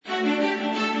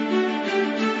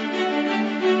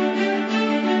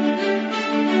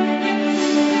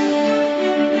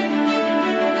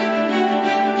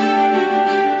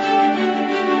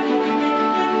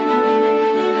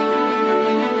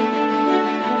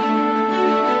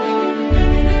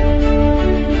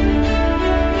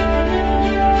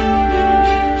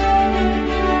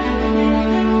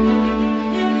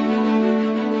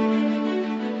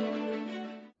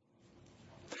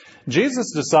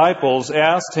Jesus' disciples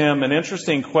asked him an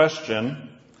interesting question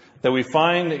that we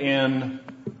find in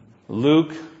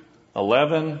Luke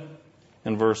 11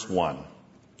 and verse 1.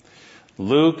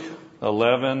 Luke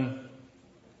 11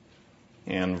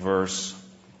 and verse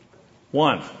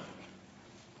 1.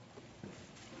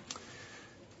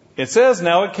 It says,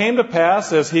 "Now it came to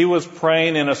pass as he was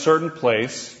praying in a certain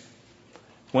place,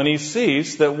 when he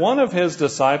ceased, that one of his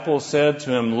disciples said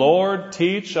to him, Lord,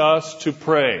 teach us to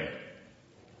pray,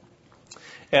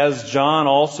 as John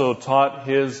also taught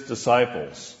his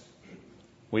disciples."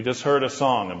 We just heard a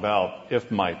song about if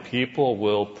my people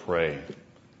will pray.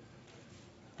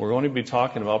 We're going to be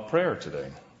talking about prayer today.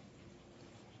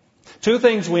 Two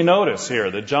things we notice here,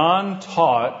 that John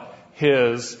taught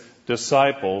his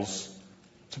disciples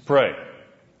to pray.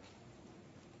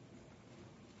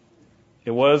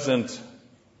 It wasn't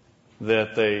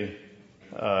that they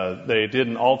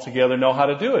didn't altogether know how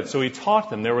to do it. So he taught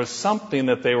them. There was something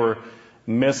that they were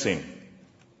missing.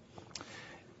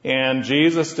 And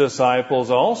Jesus' disciples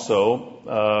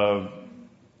also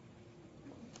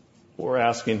were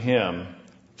asking him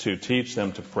to teach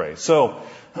them to pray. So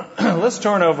let's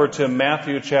turn over to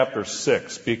Matthew chapter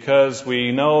 6, because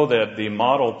we know that the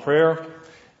model prayer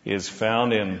is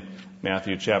found in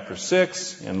Matthew chapter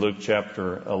 6 and Luke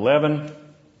chapter 11.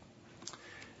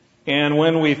 And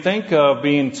when we think of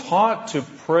being taught to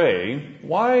pray,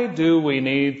 why do we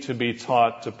need to be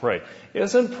taught to pray?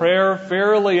 Isn't prayer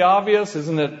fairly obvious?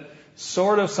 Isn't it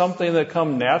sort of something that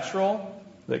comes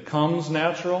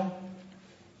natural?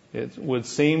 It would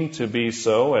seem to be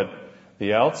so at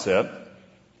the outset.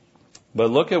 But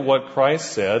look at what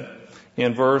Christ said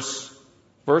in verse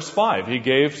 5. He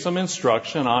gave some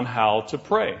instruction on how to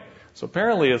pray. So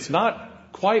apparently it's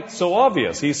not quite so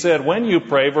obvious. He said, when you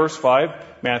pray, verse 5,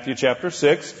 Matthew chapter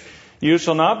 6, you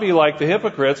shall not be like the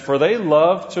hypocrites, for they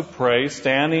love to pray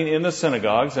standing in the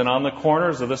synagogues and on the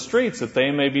corners of the streets, that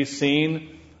they may be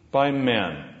seen by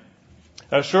men.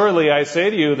 Assuredly, I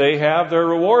say to you, they have their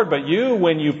reward. But you,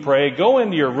 when you pray, go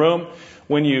into your room.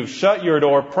 When you've shut your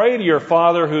door, pray to your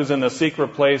Father who's in the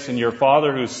secret place, and your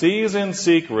Father who sees in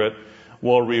secret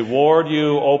will reward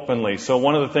you openly. So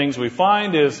one of the things we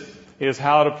find is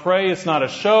how to pray. It's not a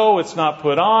show. It's not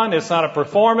put on. It's not a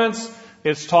performance.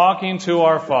 It's talking to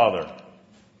our Father.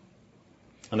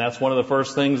 And that's one of the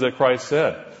first things that Christ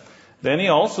said. Then he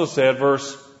also said,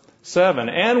 verse 7,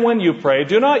 and when you pray,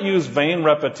 do not use vain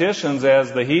repetitions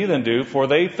as the heathen do, for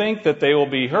they think that they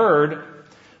will be heard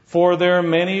for their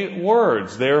many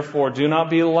words. Therefore, do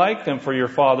not be like them, for your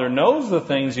Father knows the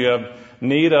things you have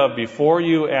need of before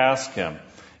you ask Him.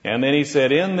 And then he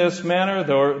said, in this manner,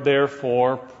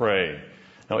 therefore, pray.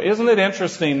 Now, isn't it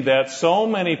interesting that so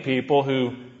many people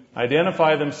who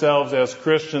identify themselves as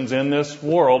Christians in this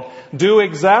world do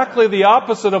exactly the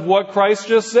opposite of what Christ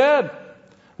just said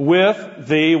with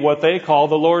what they call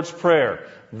the Lord's Prayer.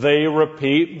 They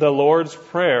repeat the Lord's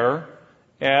Prayer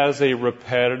as a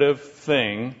repetitive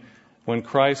thing when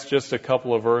Christ just a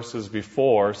couple of verses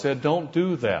before said, don't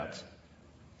do that.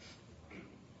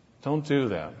 Don't do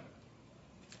that.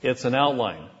 It's an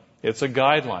outline. It's a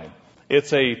guideline.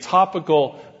 It's a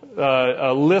topical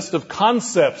a list of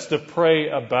concepts to pray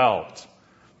about.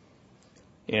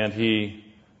 And he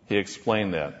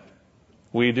explained that.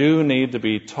 We do need to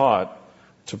be taught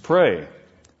to pray. It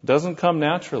doesn't come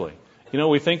naturally.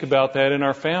 We think about that in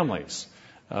our families.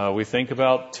 We think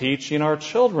about teaching our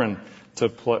children to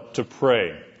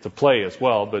pray, to play as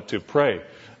well, but to pray.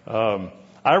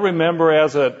 I remember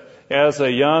as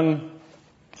a young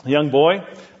boy,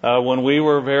 when we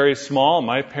were very small,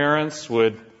 my parents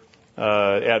would,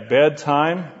 at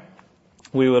bedtime,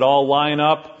 we would all line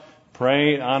up,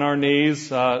 pray on our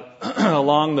knees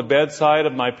along the bedside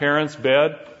of my parents'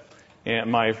 bed, and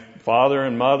my father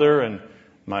and mother and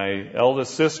my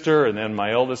eldest sister, and then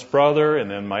my eldest brother,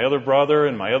 and then my other brother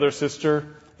and my other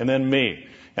sister, and then me.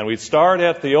 And we'd start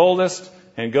at the oldest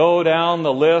and go down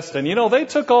the list. And they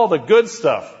took all the good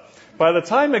stuff. By the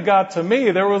time it got to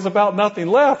me, there was about nothing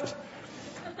left.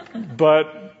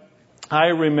 But I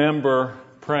remember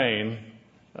praying,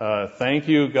 thank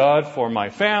you, God, for my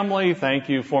family. Thank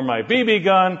you for my BB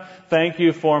gun. Thank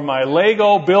you for my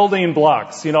Lego building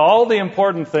blocks. All the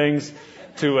important things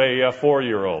to a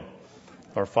 4-year-old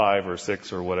or 5 or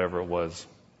 6 or whatever it was.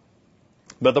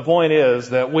 But the point is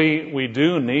that we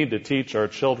do need to teach our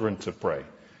children to pray.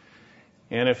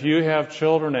 And if you have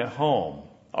children at home,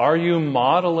 are you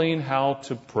modeling how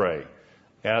to pray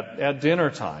at dinner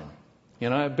time,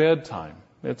 at bedtime?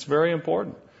 It's very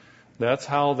important. That's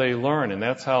how they learn, and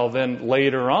that's how then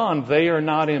later on they are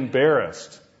not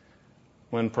embarrassed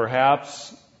when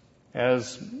perhaps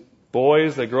as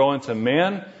boys they grow into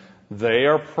men, they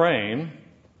are praying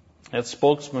at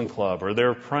Spokesman Club, or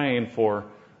they're praying for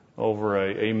over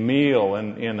a meal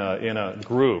in a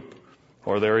group,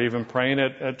 or they're even praying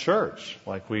at church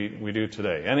like we do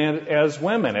today. And as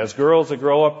women, as girls that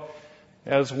grow up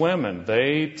as women,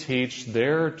 they teach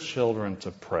their children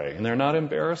to pray, and they're not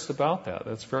embarrassed about that.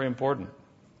 That's very important.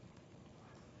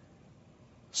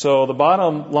 So the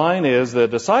bottom line is the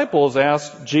disciples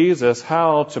asked Jesus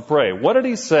how to pray. What did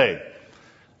he say?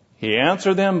 He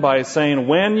answered them by saying,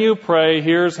 when you pray,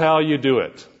 here's how you do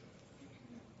it.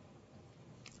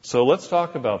 So let's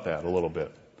talk about that a little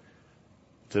bit.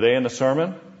 Today in the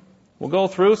sermon, we'll go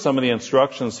through some of the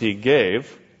instructions he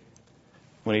gave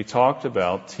when he talked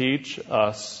about teach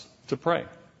us to pray.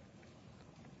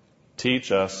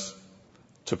 Teach us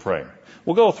to pray.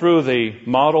 We'll go through the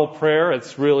model prayer.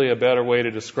 It's really a better way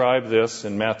to describe this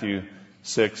in Matthew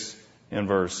 6 and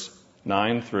verse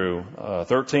 9 through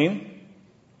 13.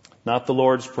 Not the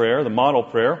Lord's Prayer, the model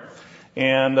prayer.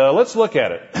 And let's look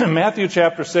at it. Matthew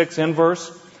chapter 6 and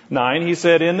verse 9, he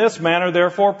said, in this manner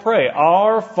therefore pray,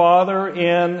 Our Father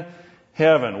in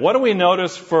heaven. What do we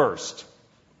notice first?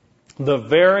 The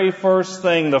very first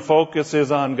thing, the focus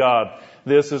is on God.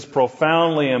 This is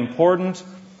profoundly important.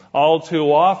 All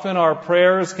too often our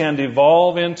prayers can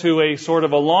devolve into a sort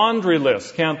of a laundry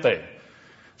list, can't they?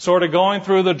 Sort of going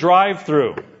through the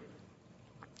drive-through.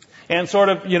 And sort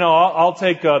of, I'll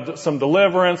take some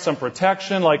deliverance, some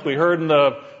protection, like we heard in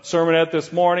the sermonette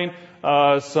this morning,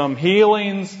 some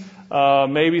healings,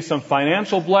 maybe some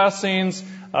financial blessings,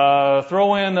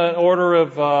 throw in an order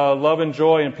of love and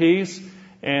joy and peace,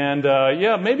 and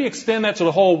maybe extend that to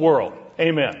the whole world.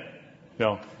 Amen.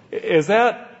 Is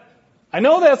that, I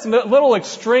know that's a little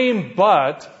extreme,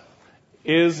 but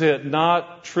is it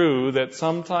not true that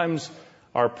sometimes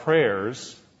our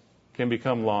prayers can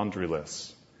become laundry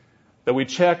lists that we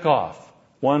check off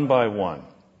one by one?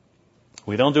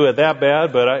 We don't do it that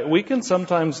bad, but we can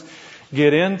sometimes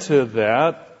get into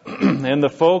that, and the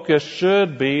focus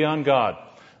should be on God.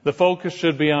 The focus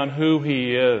should be on who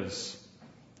He is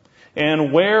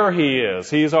and where He is.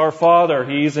 He's our Father.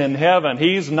 He's in heaven.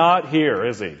 He's not here,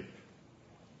 is He?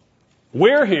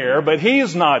 We're here, but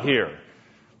He's not here.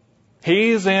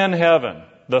 He's in heaven,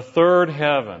 the third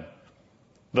heaven,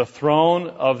 the throne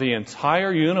of the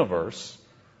entire universe,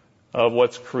 of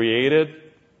what's created,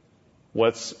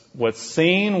 what's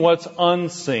seen, what's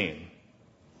unseen,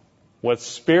 what's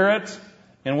spirit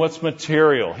and what's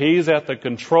material. He's at the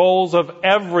controls of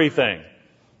everything.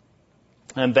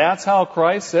 And that's how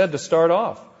Christ said to start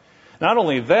off. Not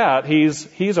only that,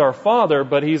 He's our Father,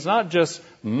 but He's not just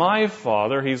my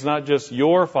Father. He's not just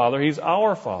your Father. He's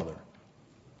our Father.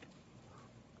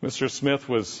 Mr. Smith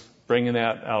was bringing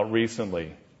that out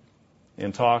recently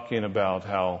in talking about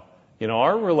how,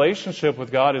 our relationship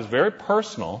with God is very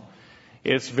personal.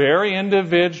 It's very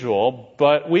individual,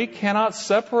 but we cannot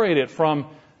separate it from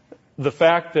the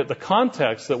fact that the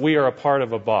context that we are a part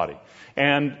of a body.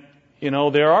 And,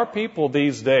 there are people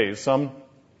these days, some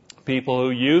people who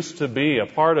used to be a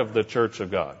part of the Church of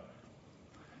God,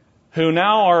 who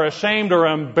now are ashamed or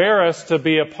embarrassed to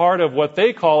be a part of what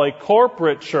they call a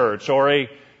corporate church, or a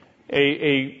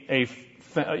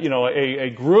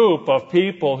group of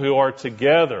people who are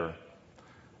together,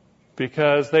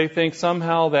 because they think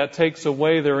somehow that takes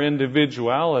away their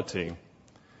individuality.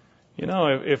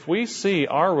 If we see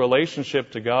our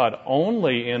relationship to God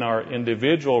only in our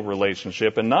individual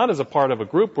relationship and not as a part of a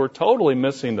group, we're totally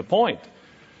missing the point.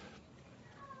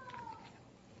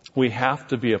 We have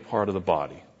to be a part of the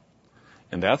body.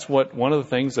 And that's one of the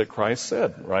things that Christ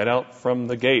said right out from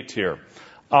the gate here.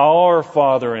 Our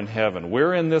Father in heaven.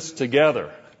 We're in this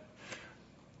together.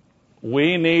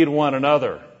 We need one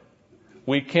another.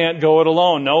 We can't go it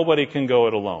alone. Nobody can go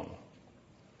it alone.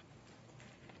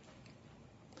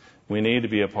 We need to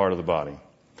be a part of the body.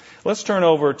 Let's turn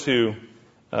over to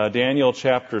Daniel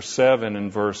chapter 7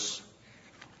 and verse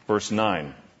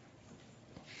 9.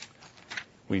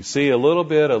 We see a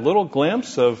little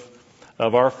glimpse of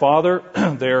our Father.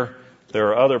 There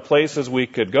are other places we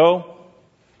could go,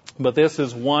 but this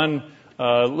is one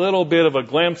little bit of a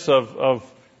glimpse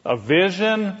of a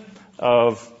vision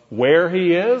of where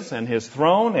He is and His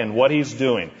throne and what He's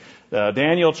doing.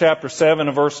 Daniel chapter 7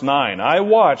 and verse 9. I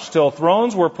watched till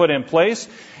thrones were put in place,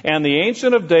 and the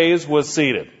Ancient of Days was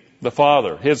seated, the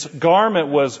Father. His garment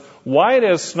was white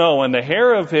as snow, and the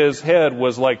hair of His head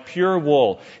was like pure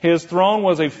wool. His throne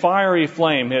was a fiery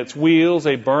flame, its wheels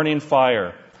a burning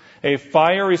fire. A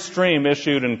fiery stream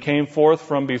issued and came forth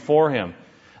from before Him.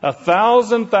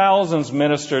 1,000 thousands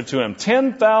ministered to Him.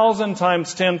 10,000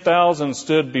 times 10,000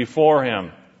 stood before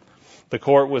Him. The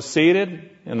court was seated,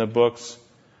 and the books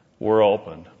were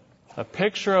opened. A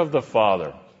picture of the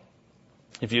Father.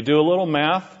 If you do a little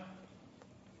math,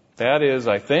 that is,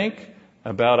 I think,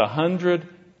 about 100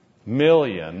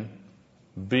 million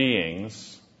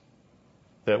beings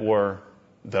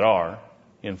that are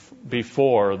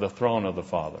before the throne of the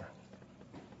Father.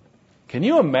 Can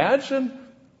you imagine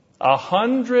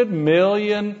 100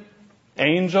 million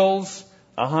angels,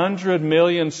 100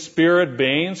 million spirit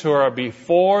beings who are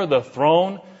before the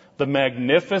throne, the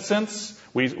magnificence?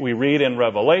 We read in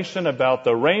Revelation about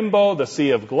the rainbow, the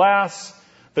sea of glass,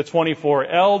 the 24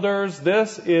 elders.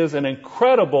 This is an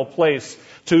incredible place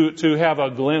to have a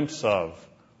glimpse of.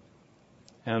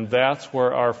 And that's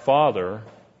where our Father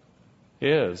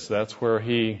is. That's where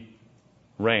He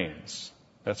reigns.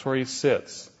 That's where He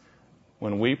sits.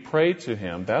 When we pray to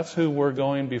Him, that's who we're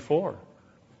going before.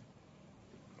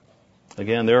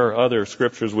 Again, there are other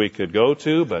scriptures we could go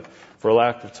to, but for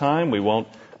lack of time, we won't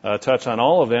touch on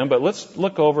all of them. But let's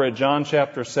look over at John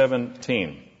chapter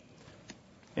 17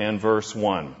 and verse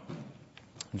 1.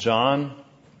 John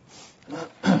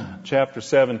chapter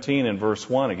 17 and verse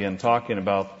 1, again talking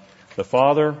about the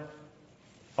Father,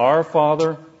 our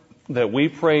Father, that we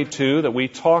pray to, that we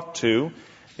talk to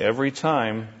every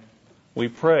time we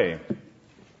pray.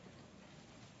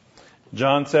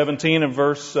 John 17 and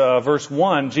verse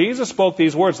 1, Jesus spoke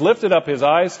these words, lifted up His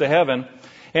eyes to heaven,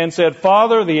 and said,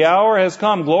 Father, the hour has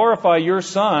come. Glorify your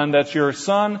Son, that your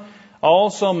Son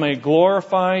also may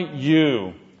glorify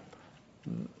you.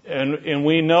 And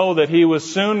we know that He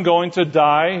was soon going to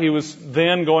die. He was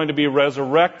then going to be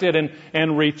resurrected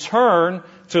and return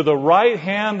to the right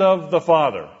hand of the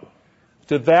Father,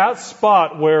 to that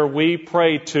spot where we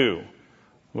pray to,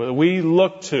 where we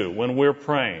look to when we're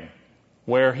praying,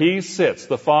 where He sits,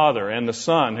 the Father and the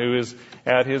Son who is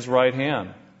at His right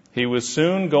hand. He was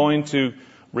soon going to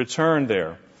return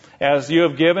there. As you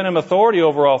have given Him authority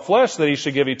over all flesh, that He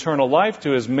should give eternal life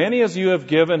to as many as you have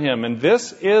given Him. And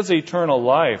this is eternal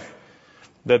life,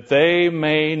 that they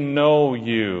may know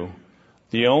you,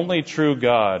 the only true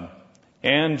God,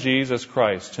 and Jesus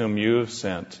Christ, whom you have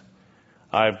sent.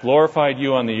 I have glorified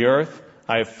you on the earth.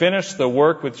 I have finished the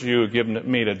work which you have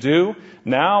given me to do.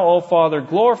 Now, O Father,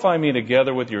 glorify me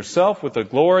together with yourself with the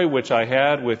glory which I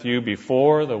had with you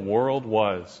before the world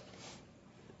was.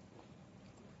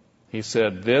 He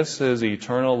said, this is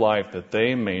eternal life, that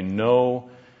they may know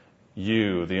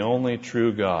you, the only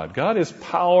true God. God is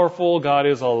powerful. God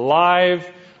is alive.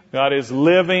 God is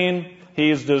living.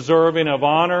 He's deserving of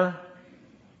honor.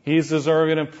 He's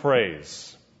deserving of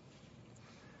praise.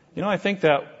 You know, I think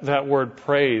that word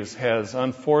praise has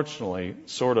unfortunately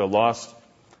sort of lost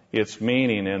its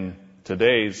meaning in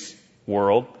today's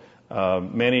world.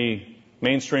 Many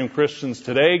mainstream Christians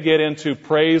today get into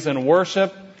praise and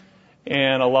worship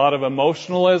and a lot of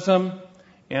emotionalism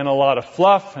and a lot of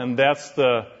fluff, and that's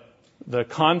the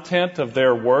content of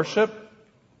their worship.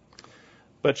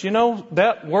 But you know,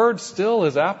 that word still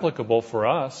is applicable for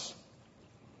us.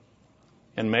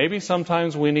 And maybe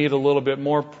sometimes we need a little bit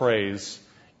more praise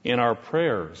in our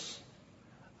prayers.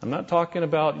 I'm not talking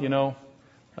about,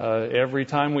 every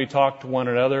time we talk to one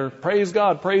another, praise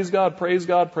God, praise God, praise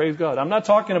God, praise God. I'm not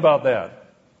talking about that.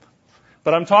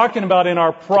 But I'm talking about in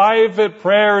our private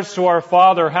prayers to our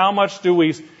Father, how much do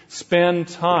we spend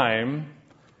time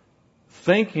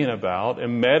thinking about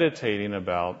and meditating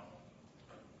about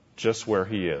just where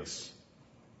He is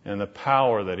and the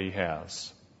power that He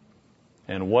has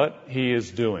and what He is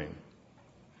doing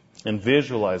and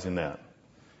visualizing that.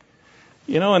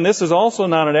 And this is also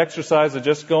not an exercise of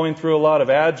just going through a lot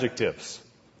of adjectives.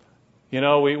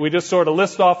 We just sort of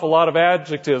list off a lot of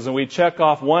adjectives and we check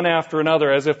off one after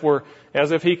another as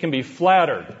if He can be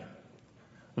flattered.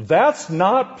 That's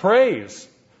not praise.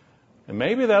 And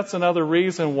maybe that's another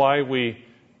reason why we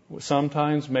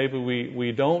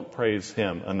don't praise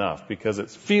Him enough, because it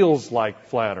feels like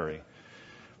flattery.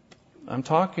 I'm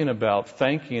talking about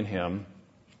thanking Him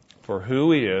for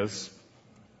who He is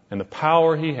and the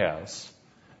power He has,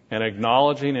 and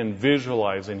acknowledging and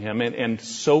visualizing Him and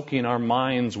soaking our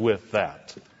minds with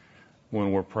that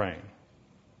when we're praying.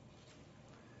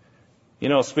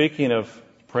 Speaking of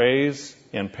praise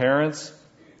and parents,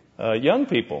 young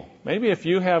people, maybe if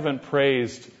you haven't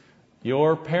praised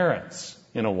your parents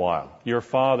in a while, your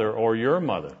father or your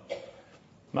mother,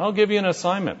 I'll give you an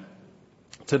assignment.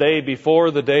 Today,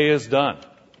 before the day is done,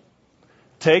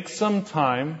 take some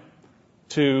time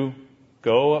to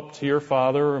go up to your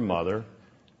father or mother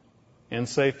and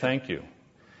say thank you.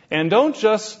 And don't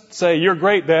just say, you're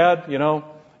great, Dad,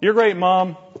 you're great,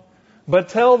 Mom, but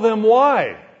tell them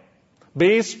why.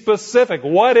 Be specific.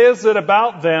 What is it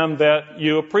about them that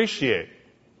you appreciate?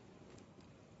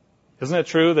 Isn't it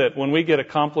true that when we get a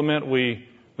compliment, we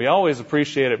We always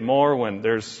appreciate it more when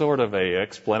there's sort of a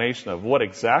explanation of what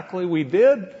exactly we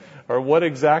did or what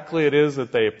exactly it is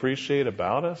that they appreciate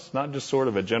about us, not just sort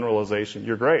of a generalization.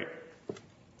 You're great.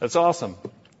 That's awesome.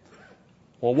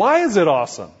 Well, why is it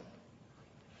awesome?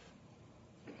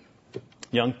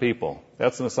 Young people,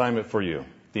 that's an assignment for you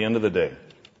at the end of the day.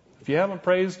 If you haven't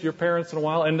praised your parents in a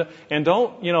while, and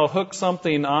don't, hook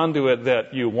something onto it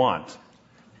that you want.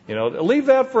 Leave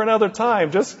that for another time.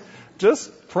 Just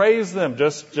praise them.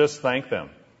 Just thank them.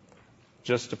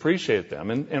 Just appreciate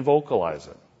them and vocalize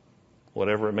it,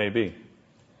 whatever it may be.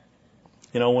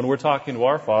 When we're talking to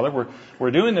our Father,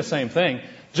 we're doing the same thing.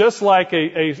 Just like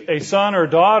a son or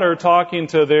daughter talking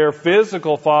to their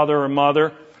physical father or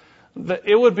mother,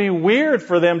 it would be weird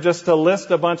for them just to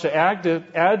list a bunch of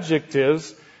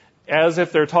adjectives as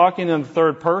if they're talking in the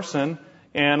third person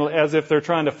and as if they're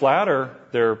trying to flatter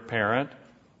their parent.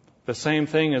 The same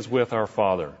thing is with our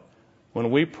Father. When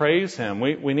we praise Him,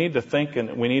 we need to think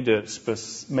and we need to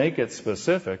make it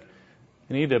specific.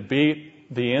 We need to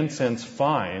beat the incense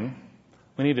fine.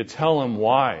 We need to tell Him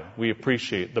why we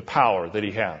appreciate the power that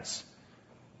He has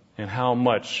and how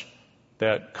much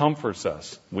that comforts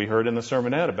us. We heard in the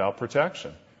sermonette about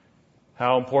protection,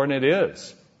 how important it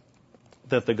is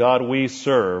that the God we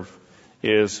serve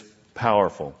is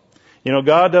powerful.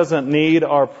 God doesn't need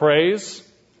our praise.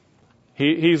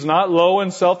 He's not low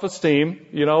in self-esteem,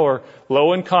 or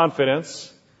low in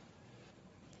confidence,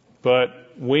 but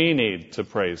we need to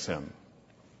praise Him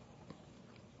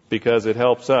because it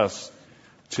helps us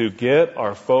to get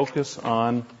our focus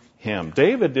on Him.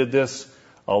 David did this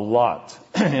a lot,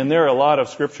 and there are a lot of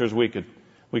scriptures we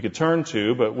could turn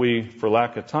to, but for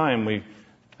lack of time, we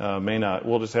may not.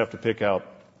 We'll just have to pick out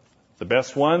the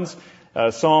best ones.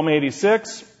 Psalm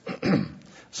 86,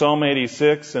 Psalm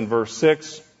 86 and verse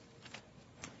 6.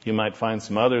 You might find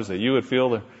some others that you would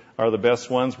feel are the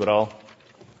best ones, but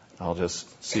I'll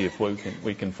just see if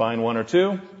we can find one or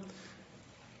two.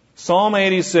 Psalm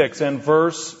 86 and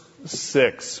verse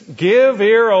 6. Give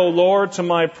ear, O Lord, to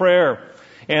my prayer,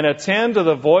 and attend to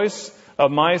the voice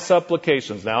of my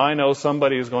supplications. Now, I know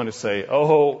somebody is going to say,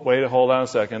 hold on a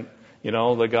second.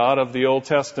 The God of the Old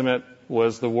Testament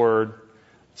was the Word,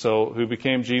 who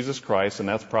became Jesus Christ, and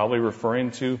that's probably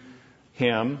referring to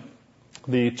Him,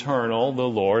 the eternal, the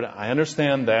Lord. I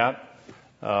understand that,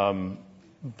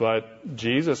 but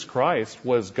Jesus Christ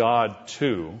was God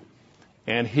too.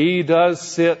 And He does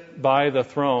sit by the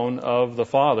throne of the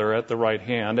Father at the right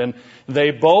hand. And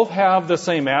they both have the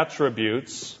same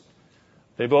attributes.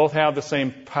 They both have the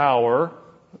same power.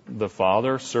 The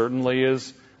Father certainly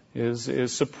is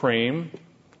supreme.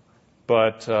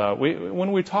 But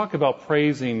when we talk about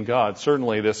praising God,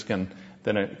 certainly this can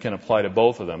apply to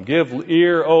both of them. Give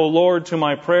ear, O Lord, to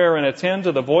my prayer, and attend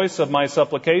to the voice of my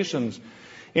supplications.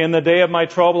 In the day of my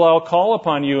trouble, I'll call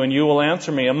upon you, and you will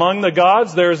answer me. Among the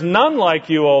gods, there is none like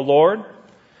you, O Lord,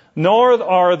 nor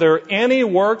are there any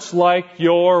works like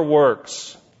your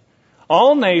works.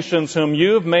 All nations whom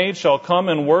you have made shall come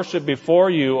and worship before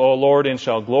you, O Lord, and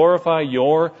shall glorify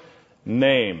your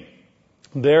name.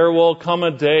 There will come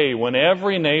a day when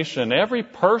every nation, every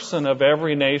person of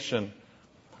every nation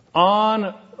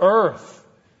on earth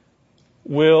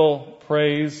will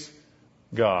praise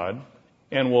God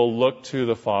and will look to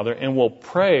the Father and will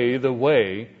pray the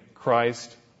way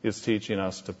Christ is teaching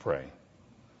us to pray.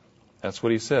 That's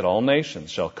what He said. All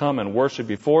nations shall come and worship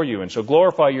before you and shall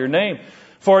glorify your name.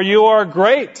 For you are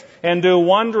great and do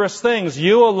wondrous things.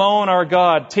 You alone are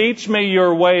God. Teach me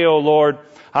your way, O Lord.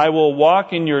 I will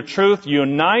walk in your truth.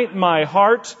 Unite my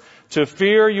heart to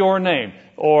fear your name.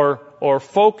 Or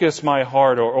focus my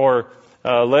heart, or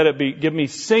let it be, give me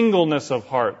singleness of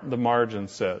heart, the margin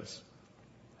says.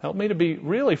 Help me to be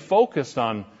really focused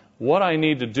on what I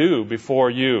need to do before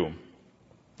you.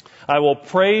 I will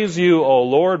praise you, O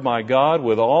Lord my God,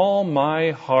 with all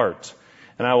my heart,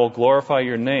 and I will glorify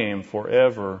your name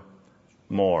forevermore.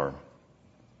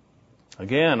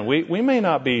 Again, we may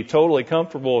not be totally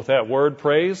comfortable with that word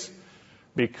praise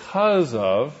because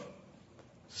of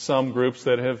some groups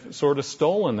that have sort of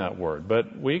stolen that word.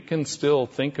 But we can still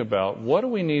think about what do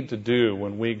we need to do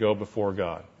when we go before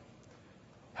God.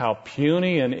 How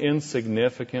puny and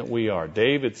insignificant we are.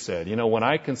 David said, when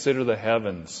I consider the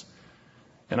heavens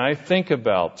and I think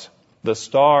about the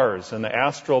stars and the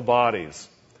astral bodies,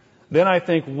 then I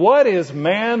think, what is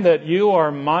man that you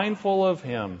are mindful of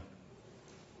him?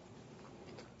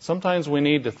 Sometimes we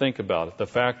need to think about it. The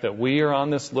fact that we are on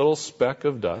this little speck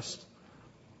of dust,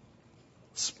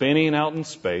 spinning out in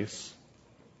space.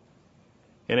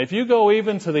 And if you go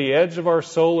even to the edge of our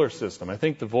solar system, I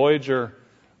think the Voyager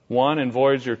 1 and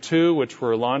Voyager 2, which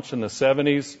were launched in the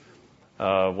 70s,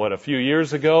 a few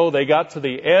years ago, they got to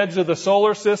the edge of the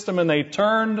solar system and they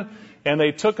turned and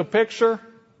they took a picture.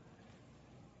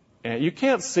 And you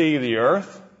can't see the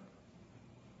Earth.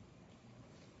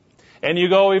 And you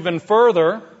go even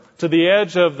further to the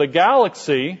edge of the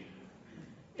galaxy,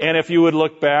 and if you would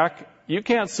look back, you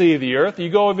can't see the Earth. You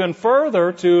go even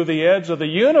further to the edge of the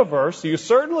universe, you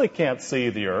certainly can't see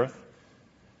the Earth.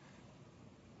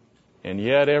 And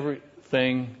yet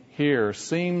everything here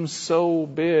seems so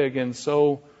big and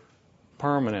so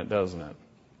permanent, doesn't it?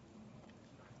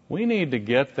 We need to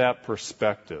get that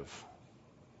perspective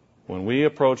when we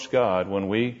approach God, when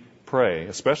we pray,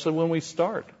 especially when we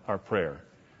start our prayer,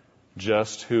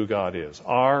 just who God is.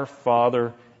 Our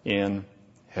Father in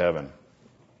heaven.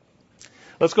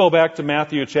 Let's go back to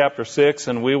Matthew chapter 6,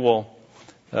 and we will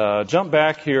jump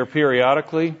back here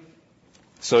periodically.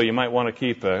 So you might want to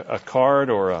keep a card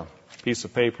or a piece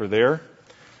of paper there.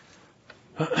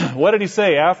 What did he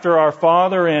say? After our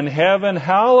Father in heaven,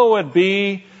 hallowed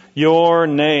be your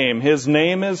name. His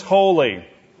name is holy.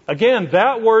 Again,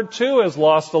 that word too has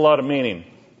lost a lot of meaning.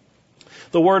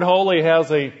 The word holy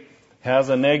has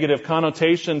a negative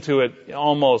connotation to it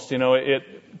almost,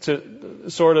 to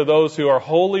sort of those who are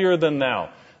holier than thou,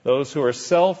 those who are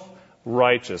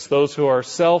self-righteous, those who are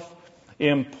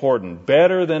self-important,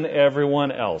 better than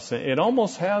everyone else. It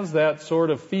almost has that sort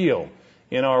of feel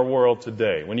in our world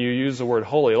today when you use the word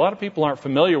holy. A lot of people aren't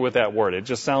familiar with that word. It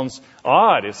just sounds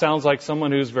odd. It sounds like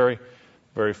someone who's very,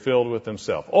 very filled with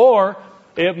himself. Or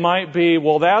it might be,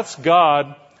 well, that's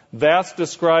God. That's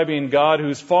describing God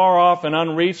who's far off and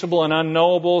unreachable and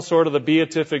unknowable, sort of the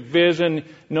beatific vision.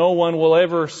 No one will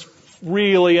ever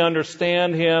really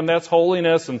understand Him. That's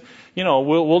holiness, and,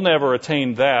 we'll never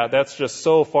attain that. That's just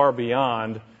so far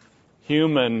beyond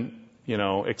human,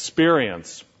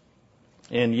 experience.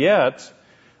 And yet,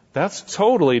 that's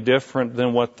totally different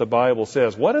than what the Bible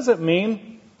says. What does it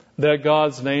mean that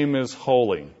God's name is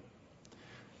holy?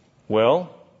 Well,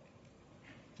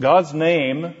 God's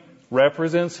name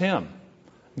represents Him.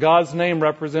 God's name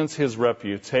represents His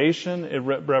reputation. It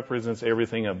represents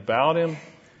everything about Him.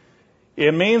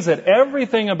 It means that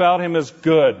everything about Him is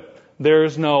good.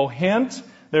 There's no hint.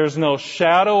 There's no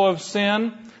shadow of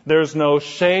sin. There's no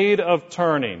shade of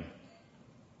turning.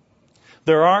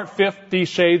 There aren't 50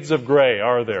 shades of gray,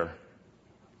 are there?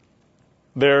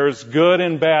 There's good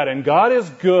and bad, and God is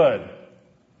good.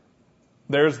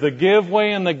 There's the give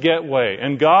way and the get way,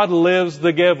 and God lives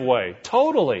the give way.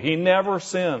 Totally. He never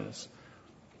sins.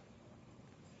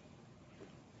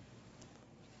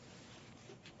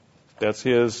 That's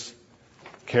His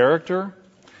character.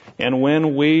 And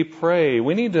when we pray,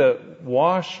 we need to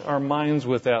wash our minds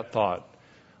with that thought.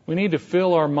 We need to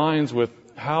fill our minds with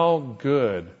how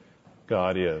good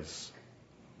God is.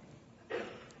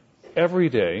 Every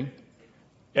day,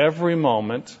 every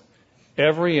moment,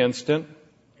 every instant,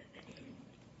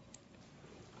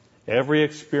 every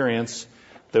experience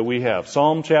that we have.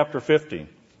 Psalm chapter 50.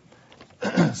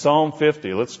 Psalm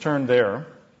 50. Let's turn there.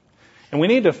 And we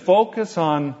need to focus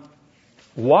on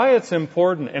why it's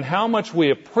important and how much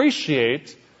we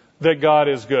appreciate that God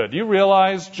is good. Do you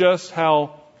realize just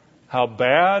how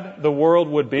bad the world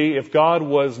would be if God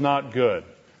was not good?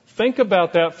 Think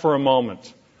about that for a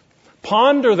moment.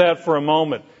 Ponder that for a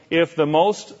moment. If the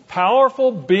most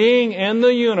powerful being in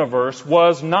the universe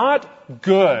was not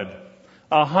good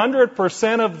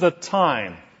 100% of the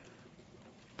time,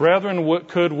 brethren,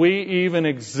 could we even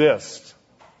exist?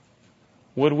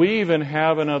 Would we even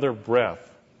have another breath?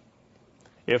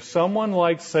 If someone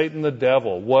like Satan the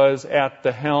devil was at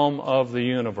the helm of the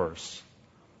universe,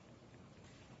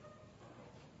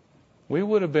 we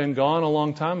would have been gone a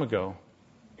long time ago,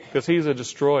 because he's a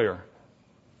destroyer.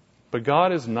 But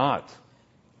God is not.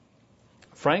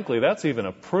 Frankly, that's even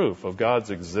a proof of God's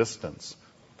existence.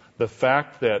 The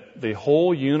fact that the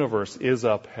whole universe is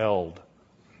upheld.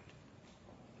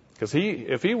 Because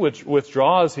if He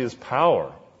withdraws His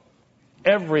power,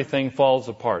 everything falls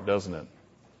apart, doesn't it?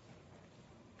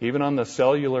 Even on the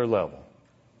cellular level.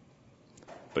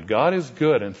 But God is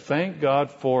good, and thank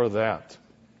God for that.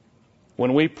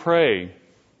 When we pray,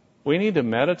 we need to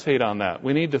meditate on that.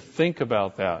 We need to think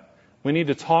about that. We need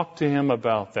to talk to Him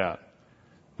about that.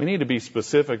 We need to be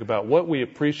specific about what we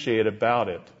appreciate about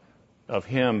it, of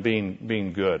Him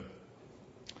being good.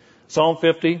 Psalm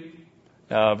 50,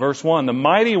 verse 1. The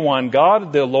mighty one,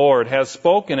 God the Lord, has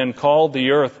spoken and called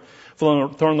the earth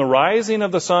from the rising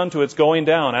of the sun to its going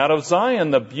down. Out of Zion,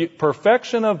 the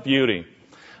perfection of beauty.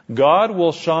 God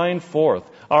will shine forth.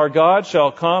 Our God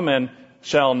shall come and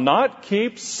shall not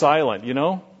keep silent.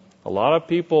 A lot of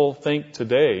people think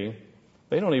today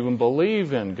they don't even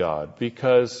believe in God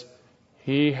because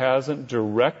He hasn't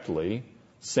directly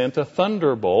sent a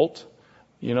thunderbolt,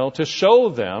 to show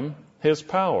them His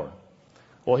power.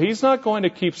 Well, He's not going to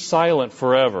keep silent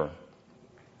forever.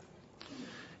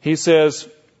 He says,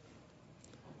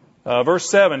 verse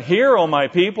 7, "Hear, O my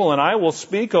people, and I will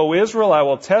speak, O Israel, I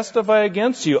will testify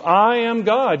against you. I am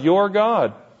God, your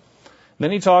God."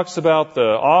 Then He talks about the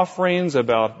offerings,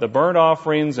 about the burnt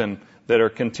offerings and that are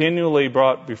continually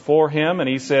brought before Him. And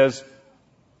He says,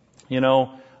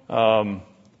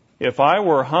 if I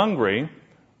were hungry,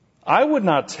 I would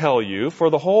not tell you,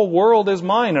 for the whole world is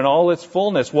mine and all its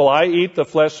fullness. Will I eat the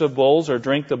flesh of bulls or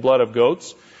drink the blood of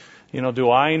goats?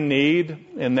 Do I need,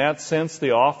 in that sense,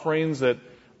 the offerings that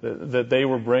they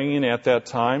were bringing at that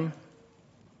time?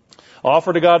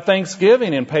 Offer to God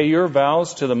thanksgiving and pay your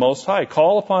vows to the Most High.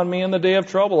 Call upon me in the day of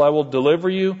trouble. I will deliver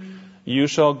you. You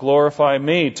shall glorify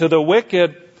me. To the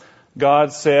wicked,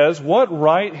 God says, what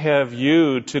right have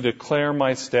you to declare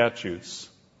my statutes?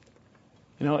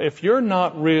 If you're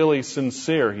not really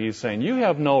sincere, He's saying, you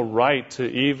have no right to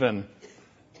even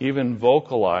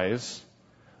vocalize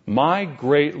my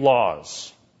great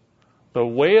laws, the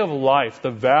way of life, the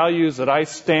values that I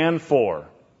stand for.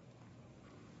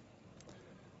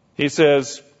 He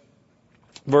says,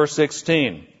 verse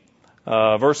 17,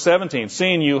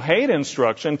 "Seeing you hate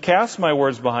instruction, cast my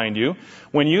words behind you.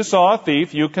 When you saw a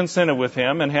thief, you consented with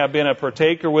him, and have been a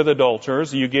partaker with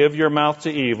adulterers. You give your mouth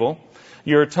to evil.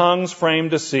 Your tongue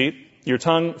frames deceit.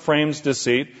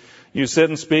 You sit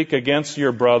and speak against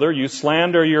your brother. You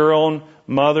slander your own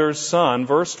mother's son."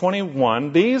 Verse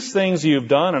 21, "These things you've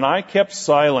done, and I kept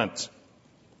silent.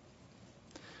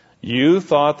 You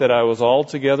thought that I was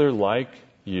altogether like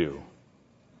you."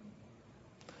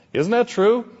 Isn't that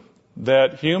true?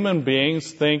 That human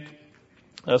beings think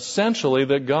essentially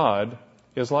that God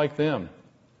is like them.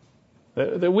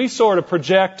 That we sort of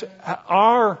project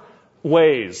our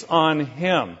ways on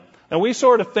Him. And we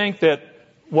sort of think that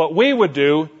what we would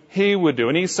do, He would do.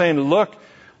 And He's saying, look,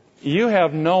 you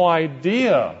have no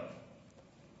idea.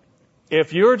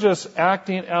 If you're just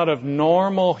acting out of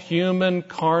normal human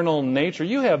carnal nature,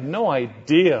 you have no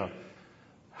idea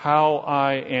how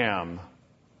I am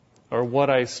or what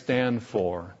I stand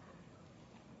for.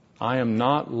 I am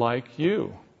not like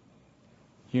you,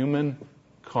 human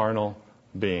carnal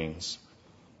beings.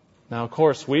 Now, of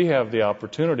course, we have the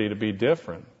opportunity to be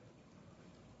different.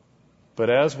 But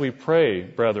as we pray,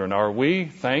 brethren, are we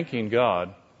thanking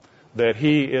God that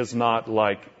He is not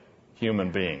like human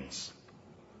beings?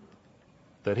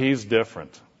 That He's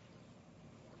different?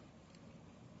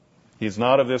 He's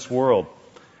not of this world.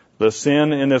 The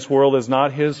sin in this world is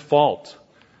not His fault.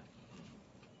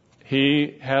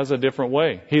 He has a different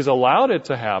way. He's allowed it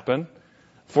to happen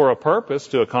for a purpose,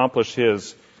 to accomplish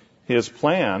His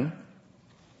plan.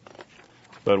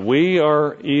 But we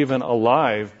are even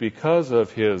alive because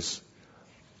of His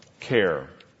care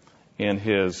and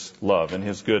His love and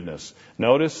His goodness.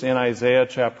 Notice in Isaiah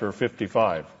chapter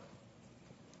 55.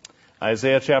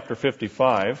 Isaiah chapter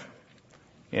 55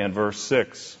 and verse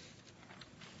 6.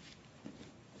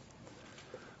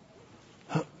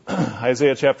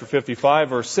 Isaiah chapter 55,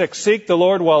 verse 6. "Seek the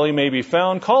Lord while He may be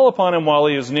found. Call upon Him while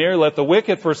He is near. Let the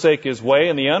wicked forsake his way,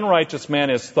 and the unrighteous man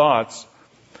his thoughts.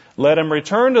 Let him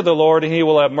return to the Lord, and He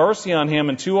will have mercy on him,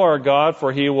 and to our God,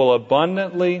 for He will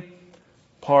abundantly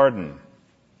pardon."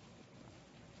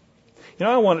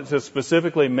 I wanted to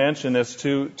specifically mention this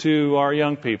to our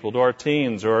young people, to our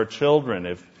teens or our children.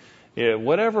 If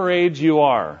whatever age you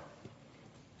are,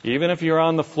 even if you're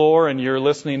on the floor and you're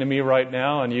listening to me right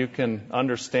now and you can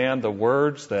understand the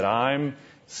words that I'm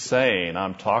saying,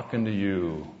 I'm talking to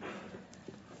you.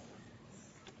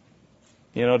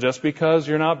 Just because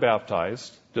you're not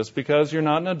baptized, just because you're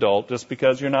not an adult, just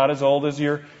because you're not as old as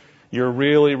your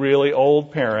really, really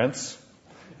old parents,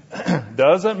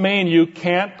 doesn't mean you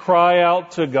can't cry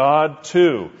out to God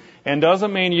too. And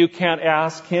doesn't mean you can't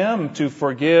ask Him to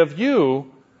forgive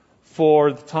you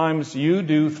for the times you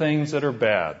do things that are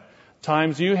bad,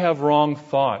 times you have wrong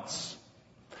thoughts.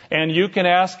 And you can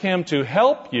ask Him to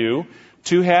help you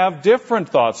to have different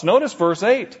thoughts. Notice verse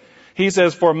 8. He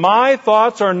says, "For my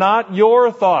thoughts are not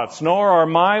your thoughts, nor are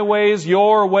my ways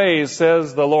your ways,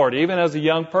 says the Lord." Even as a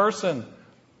young person,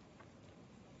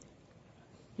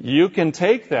 you can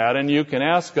take that and you can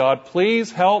ask God,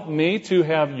 please help me to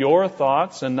have your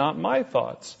thoughts and not my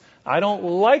thoughts. I don't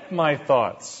like my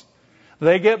thoughts.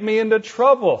 They get me into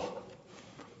trouble.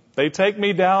 They take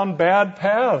me down bad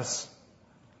paths.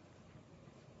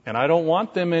 And I don't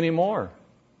want them anymore.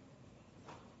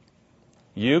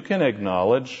 You can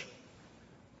acknowledge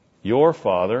your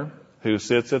Father who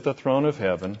sits at the throne of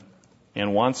heaven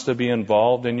and wants to be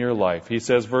involved in your life. He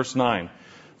says, verse 9,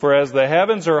 For as the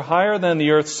heavens are higher than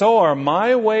the earth, so are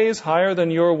my ways higher than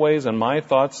your ways, and my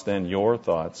thoughts than your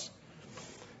thoughts.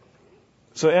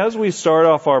 So as we start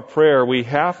off our prayer, we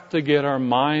have to get our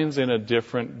minds in a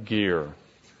different gear.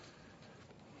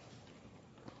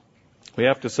 We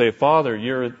have to say, Father,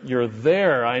 you're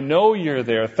there. I know you're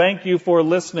there. Thank you for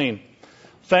listening.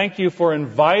 Thank you for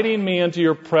inviting me into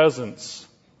your presence.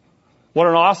 What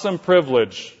an awesome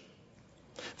privilege.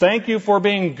 Thank you for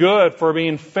being good, for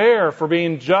being fair, for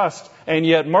being just, and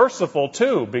yet merciful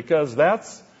too, because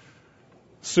that's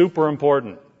super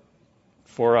important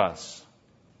for us.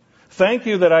 Thank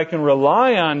you that I can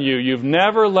rely on you. You've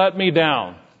never let me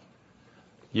down.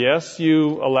 Yes,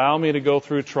 you allow me to go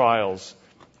through trials.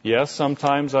 Yes,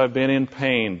 sometimes I've been in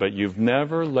pain, but you've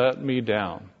never let me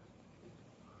down.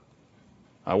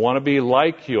 I want to be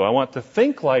like you. I want to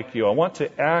think like you. I want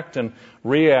to act and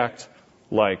react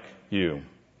like you.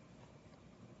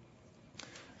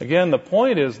 Again, the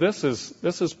point is this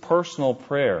is personal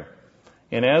prayer.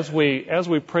 And as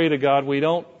we pray to God, we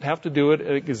don't have to do it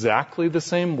exactly the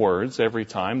same words every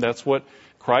time. That's what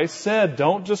Christ said.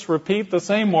 Don't just repeat the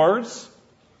same words.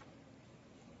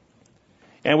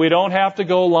 And we don't have to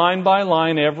go line by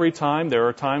line every time. There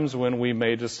are times when we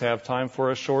may just have time for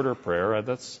a shorter prayer.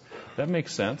 That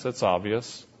makes sense. It's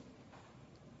obvious.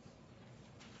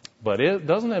 But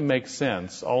doesn't it make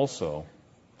sense also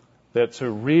that to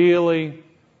really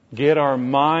get our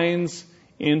minds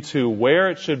into where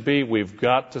it should be, we've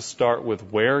got to start with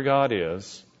where God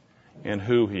is and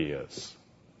who He is.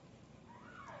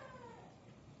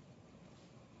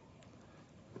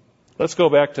 Let's go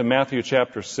back to Matthew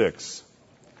chapter 6.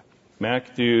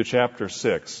 Matthew chapter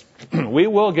 6. We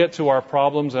will get to our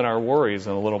problems and our worries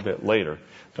in a little bit later.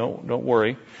 Don't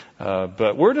worry.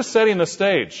 But we're just setting the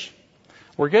stage.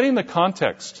 We're getting the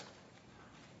context.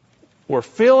 We're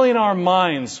filling our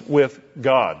minds with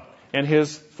God and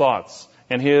His thoughts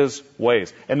and His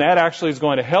ways. And that actually is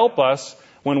going to help us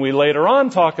when we later on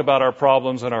talk about our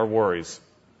problems and our worries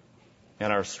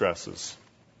and our stresses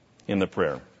in the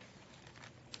prayer.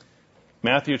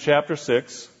 Matthew chapter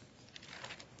 6.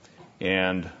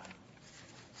 And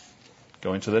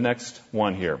going to the next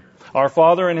one here. Our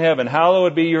Father in heaven,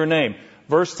 hallowed be your name.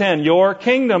 Verse 10, your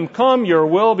kingdom come, your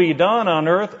will be done on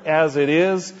earth as it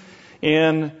is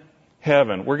in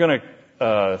heaven. We're going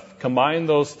to combine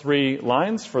those three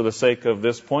lines for the sake of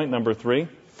this point, number 3.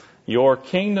 Your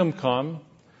kingdom come,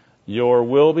 your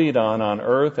will be done on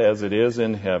earth as it is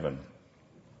in heaven.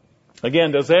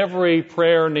 Again, does every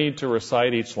prayer need to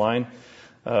recite each line?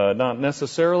 Not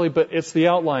necessarily, but it's the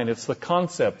outline, it's the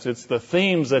concepts, it's the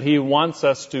themes that He wants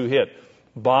us to hit,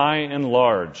 by and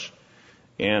large.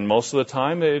 And most of the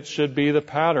time, it should be the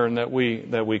pattern that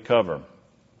we cover.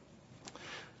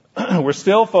 We're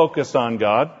still focused on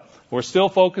God. We're still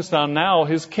focused on now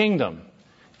His kingdom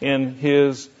and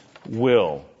His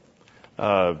will.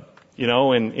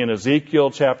 In Ezekiel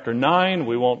chapter 9,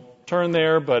 we won't turn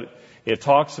there, but it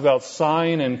talks about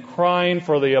sighing and crying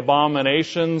for the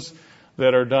abominations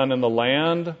that are done in the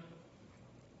land.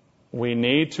 We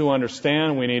need to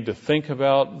understand, we need to think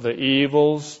about the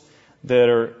evils that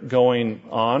are going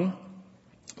on.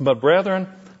 But brethren,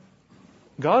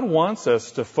 God wants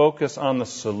us to focus on the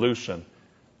solution,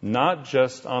 not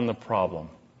just on the problem.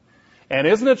 And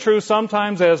isn't it true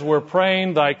sometimes as we're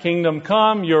praying, thy kingdom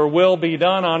come, your will be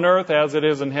done on earth as it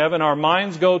is in heaven, our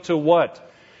minds go to what?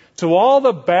 To all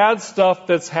the bad stuff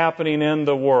that's happening in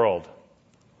the world.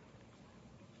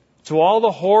 To all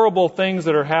the horrible things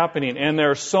that are happening, and there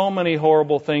are so many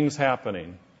horrible things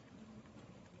happening.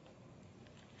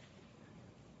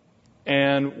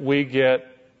 And we get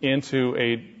into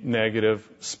a negative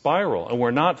spiral, and we're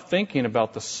not thinking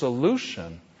about the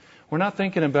solution. We're not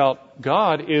thinking about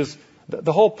God.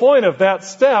 The whole point of that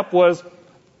step was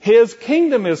His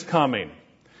kingdom is coming.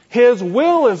 His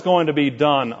will is going to be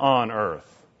done on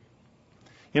earth.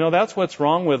 That's what's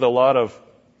wrong with a lot of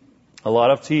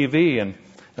TV and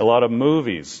a lot of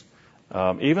movies,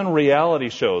 even reality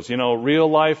shows, real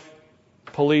life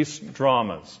police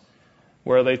dramas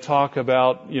where they talk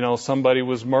about, somebody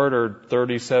was murdered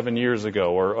 37 years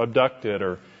ago or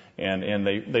abducted and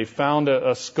they found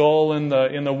a skull in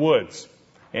the woods,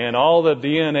 and all the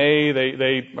DNA,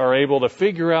 they are able to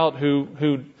figure out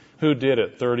who did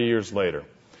it 30 years later.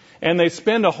 And they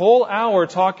spend a whole hour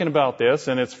talking about this,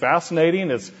 and it's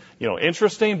fascinating, it's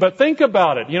interesting, but think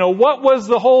about it. What was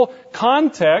the whole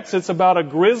context? It's about a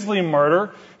grisly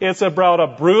murder. It's about a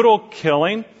brutal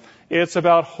killing. It's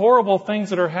about horrible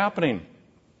things that are happening.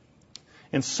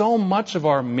 And so much of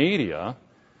our media,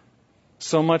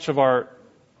 so much of our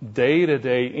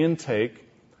day-to-day intake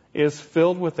is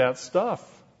filled with that stuff.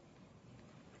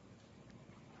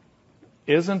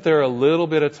 isn't there a little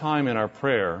bit of time in our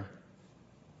prayer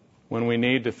when we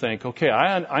need to think, okay,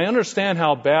 I understand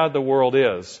how bad the world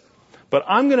is, but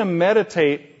I'm going to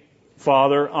meditate,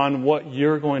 Father, on what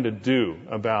you're going to do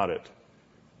about it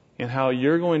and how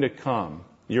you're going to come.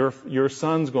 Your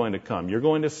Son's going to come. You're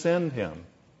going to send him.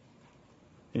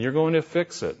 And you're going to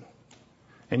fix it.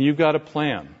 And you've got a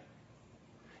plan.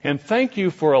 And thank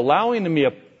you for allowing me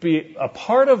to be a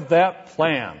part of that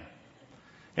plan.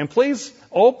 And please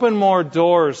open more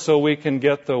doors so we can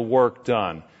get the work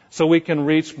done, so we can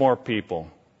reach more people.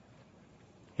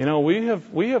 You know, we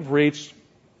have reached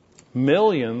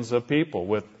millions of people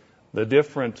with the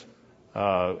different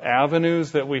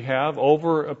avenues that we have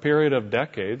over a period of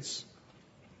decades,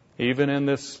 even in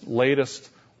this latest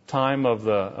time of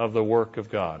the work of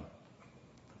God.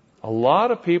 A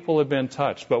lot of people have been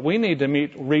touched, but we need to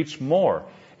reach more.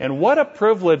 And what a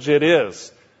privilege it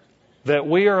is that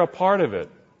we are a part of it.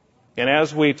 And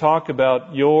as we talk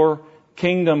about your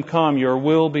kingdom come, your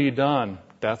will be done,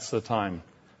 that's the time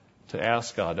to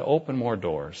ask God to open more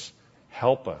doors.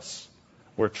 Help us.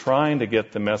 We're trying to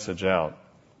get the message out.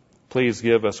 Please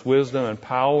give us wisdom and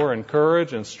power and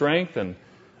courage and strength and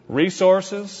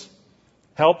resources.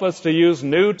 Help us to use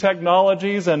new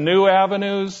technologies and new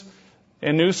avenues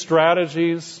and new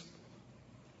strategies.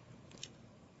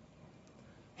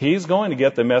 He's going to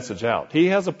get the message out. He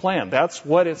has a plan. That's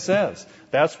what it says.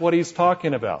 That's what he's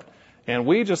talking about. And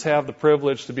we just have the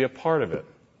privilege to be a part of it.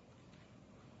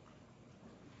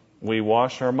 We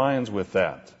wash our minds with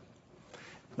that.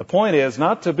 The point is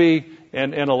not to be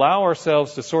and allow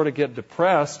ourselves to sort of get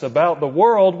depressed about the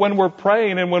world when we're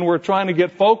praying and when we're trying to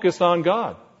get focused on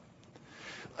God.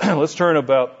 Let's turn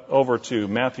over to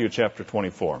Matthew chapter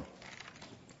 24.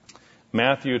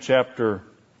 Matthew chapter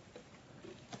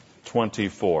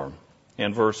 24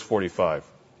 and verse 45.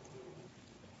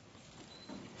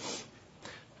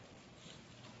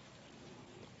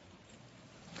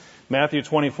 Matthew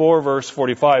 24, verse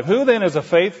 45. Who then is a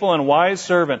faithful and wise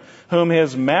servant whom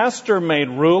his master made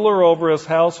ruler over his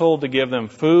household to give them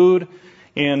food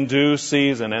in due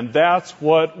season? And that's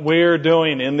what we're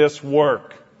doing in this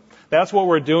work. That's what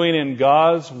we're doing in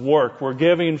God's work. We're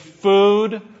giving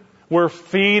food. We're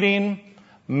feeding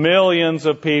millions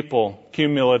of people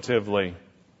cumulatively.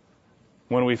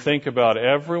 When we think about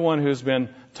everyone who's been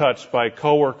touched by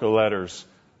coworker letters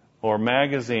or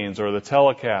magazines or the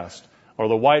telecast or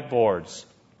the whiteboards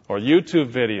or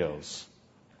YouTube videos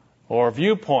or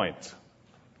Viewpoint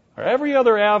or every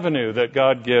other avenue that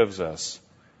God gives us.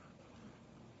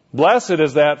 Blessed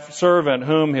is that servant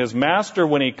whom his master,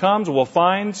 when he comes, will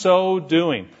find so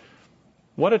doing.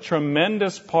 What a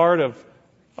tremendous part of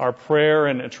our prayer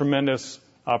and a tremendous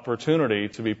opportunity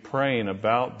to be praying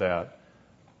about that.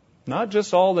 Not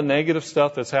just all the negative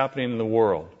stuff that's happening in the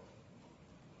world,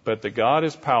 but that God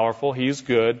is powerful, He's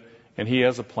good, and He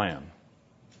has a plan.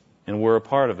 And we're a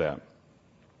part of that.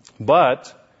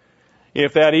 But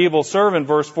if that evil servant,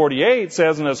 verse 48,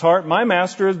 says in his heart, my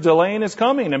master is delaying his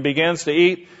coming, and begins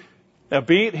to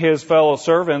beat his fellow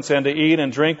servants and to eat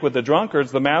and drink with the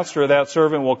drunkards, the master of that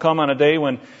servant will come on a day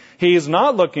when he's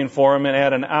not looking for him and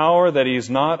at an hour that he's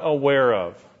not aware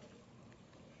of.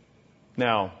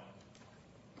 Now,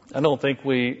 I don't think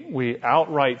we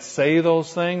outright say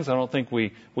those things. I don't think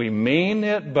we mean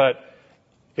it, but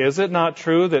is it not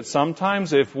true that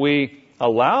sometimes if we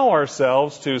allow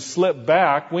ourselves to slip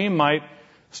back, we might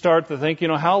start to think,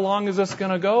 how long is this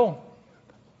going to go?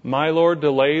 My Lord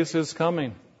delays His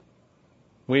coming.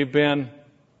 We've been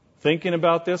thinking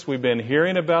about this. We've been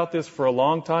hearing about this for a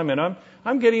long time, and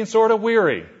I'm getting sort of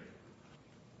weary.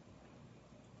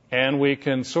 And we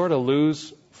can sort of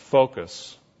lose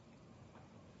focus.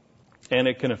 And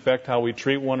it can affect how we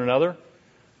treat one another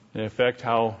and affect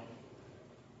how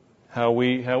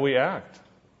we act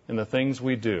and the things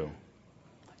we do,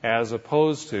 as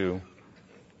opposed to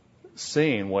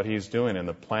seeing what He's doing in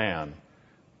the plan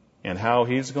and how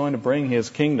He's going to bring His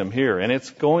kingdom here. And it's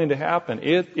going to happen.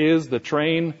 It is the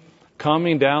train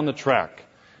coming down the track.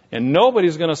 And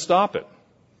nobody's going to stop it.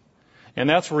 And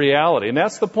that's reality. And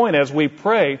that's the point. As we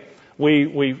pray,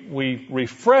 we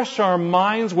refresh our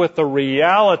minds with the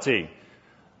reality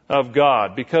of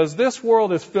God. Because this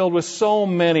world is filled with so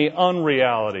many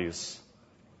unrealities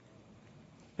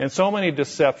and so many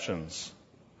deceptions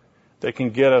that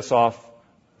can get us off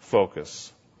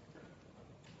focus.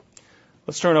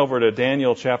 Let's turn over to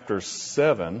Daniel chapter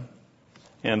 7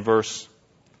 and verse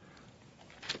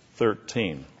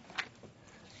 13.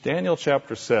 Daniel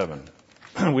chapter 7.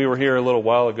 We were here a little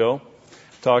while ago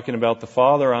talking about the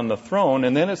Father on the throne,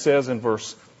 and then it says in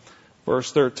verse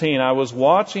 13, I was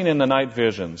watching in the night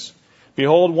visions.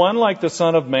 Behold, one like the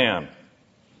Son of Man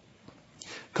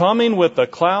coming with the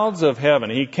clouds of heaven.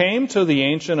 He came to the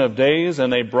Ancient of Days,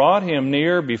 and they brought him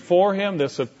near before him.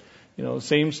 This,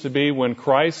 seems to be when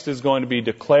Christ is going to be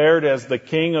declared as the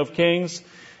King of Kings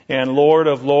and Lord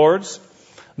of Lords.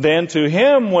 Then to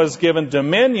him was given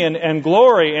dominion and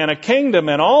glory and a kingdom,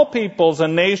 and all peoples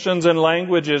and nations and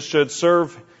languages should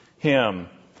serve him.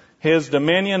 His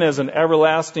dominion is an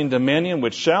everlasting dominion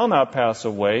which shall not pass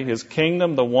away. His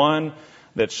kingdom, the one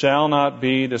that shall not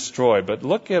be destroyed. But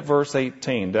look at verse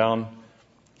 18,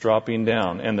 dropping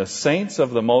down. And the saints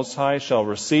of the Most High shall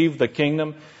receive the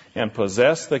kingdom and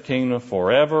possess the kingdom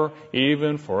forever,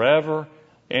 even forever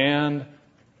and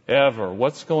ever.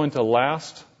 What's going to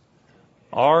last?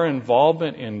 Our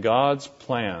involvement in God's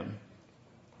plan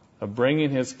of bringing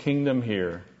His kingdom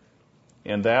here,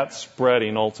 and that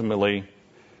spreading ultimately,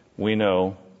 we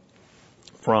know,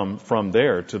 from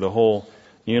there to the whole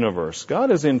universe.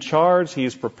 God is in charge.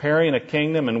 He's preparing a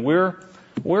kingdom, and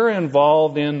we're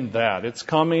involved in that. It's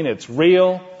coming. It's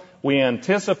real. We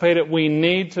anticipate it. We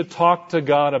need to talk to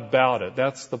God about it.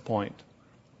 That's the point.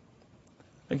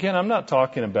 Again, I'm not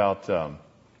talking about a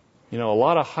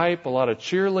lot of hype, a lot of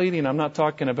cheerleading. I'm not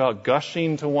talking about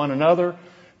gushing to one another,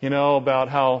 about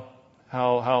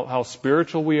how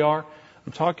spiritual we are.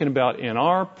 I'm talking about in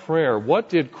our prayer, what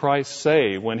did Christ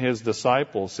say when His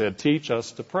disciples said, teach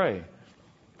us to pray?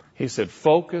 He said,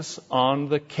 focus on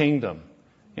the kingdom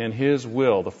and His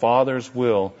will, the Father's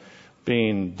will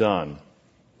being done.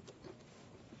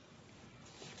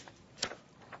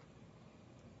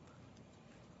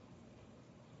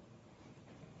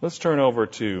 Let's turn over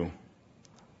to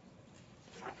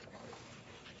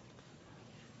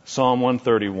Psalm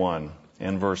 131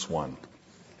 and verse 1.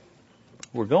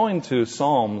 We're going to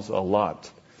Psalms a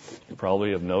lot. You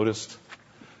probably have noticed.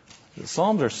 The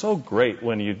Psalms are so great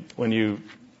when you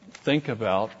think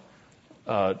about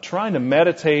trying to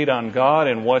meditate on God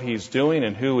and what He's doing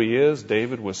and who He is.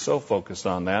 David was so focused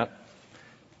on that.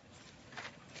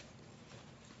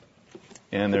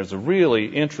 And there's a really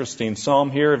interesting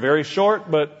psalm here, very short,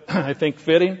 but I think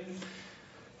fitting.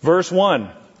 Verse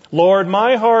 1, Lord,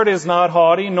 my heart is not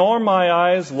haughty, nor my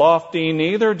eyes lofty,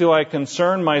 neither do I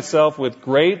concern myself with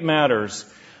great matters,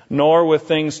 nor with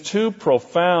things too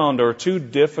profound or too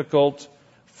difficult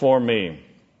for me.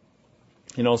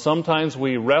 Sometimes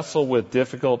we wrestle with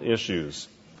difficult issues.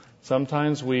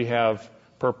 Sometimes we have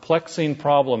perplexing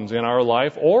problems in our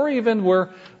life, or even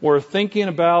we're thinking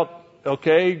about,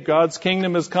 okay, God's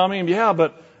kingdom is coming.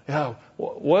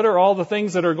 What are all the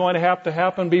things that are going to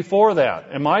happen before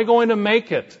that? Am I going to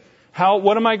make it?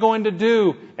 What am I going to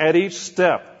do at each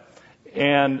step?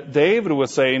 And David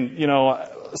was saying,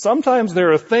 sometimes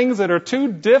there are things that are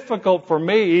too difficult for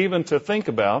me even to think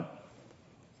about.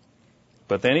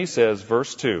 But then he says,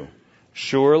 verse 2,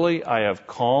 surely I have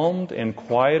calmed and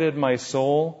quieted my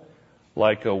soul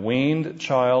like a weaned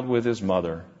child with his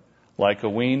mother. Like a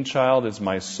weaned child is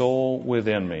my soul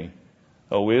within me.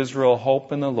 O Israel,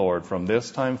 hope in the Lord from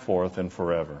this time forth and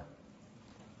forever.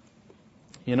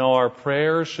 Our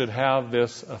prayers should have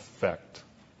this effect.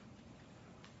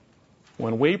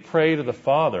 When we pray to the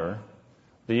Father,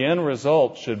 the end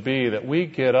result should be that we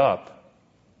get up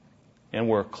and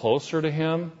we're closer to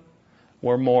Him.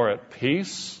 We're more at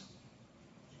peace.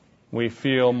 We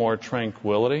feel more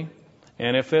tranquility.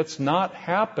 And if it's not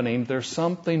happening, there's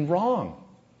something wrong.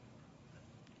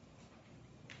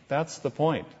 That's the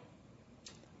point.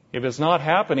 If it's not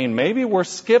happening, maybe we're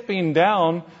skipping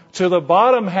down to the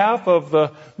bottom half of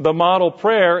the model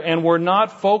prayer and we're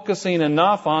not focusing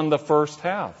enough on the first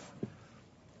half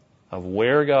of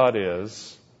where God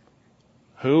is,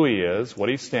 who He is, what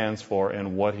He stands for,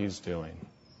 and what He's doing.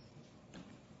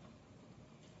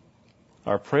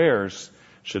 Our prayers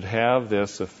should have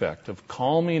this effect of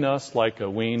calming us like a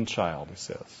weaned child, he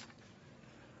says.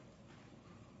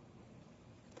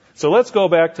 So let's go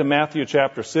back to Matthew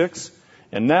chapter 6,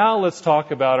 and now let's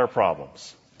talk about our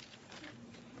problems.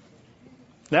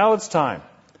 Now it's time.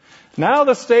 Now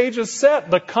the stage is set.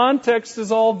 The context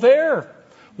is all there.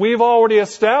 We've already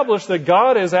established that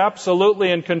God is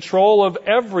absolutely in control of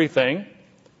everything,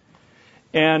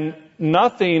 and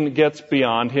nothing gets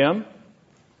beyond Him.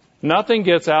 Nothing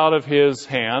gets out of His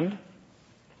hand.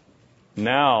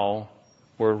 Now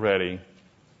we're ready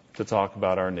to talk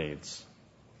about our needs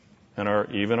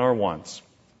and even our wants.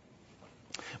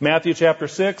 Matthew chapter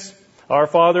 6, Our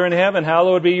Father in heaven,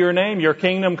 hallowed be your name. Your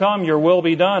kingdom come, your will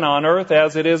be done on earth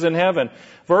as it is in heaven.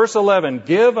 Verse 11,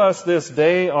 give us this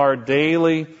day our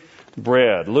daily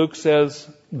bread. Luke says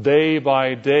day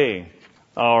by day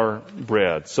our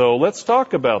bread. So let's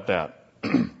talk about that.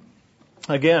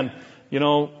 Again,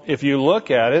 if you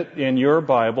look at it in your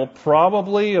Bible,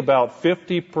 probably about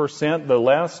 50%, the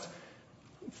last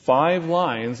 5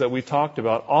 lines that we talked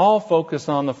about, all focused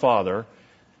on the Father,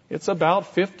 it's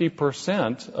about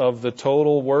 50% of the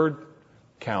total word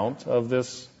count of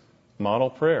this model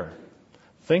prayer.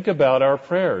 Think about our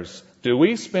prayers. Do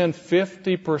we spend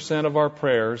 50% of our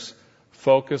prayers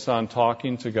focused on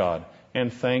talking to God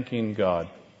and thanking God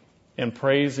and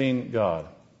praising God?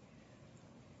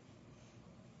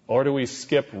 Or do we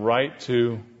skip right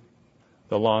to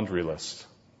the laundry list?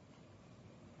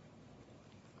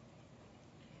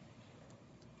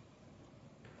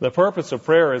 The purpose of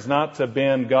prayer is not to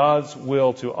bend God's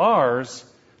will to ours,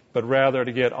 but rather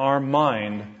to get our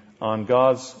mind on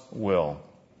God's will.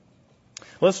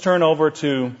 Let's turn over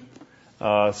to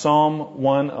Psalm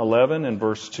 111 and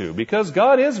verse 2. Because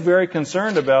God is very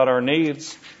concerned about our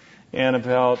needs and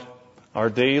about our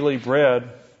daily bread.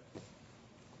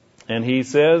 And He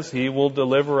says He will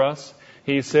deliver us.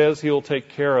 He says He will take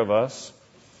care of us.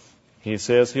 He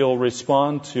says He'll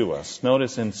respond to us.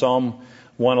 Notice in Psalm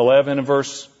 111 and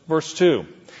verse 2.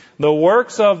 The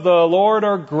works of the Lord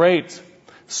are great,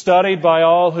 studied by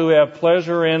all who have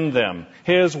pleasure in them.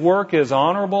 His work is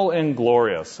honorable and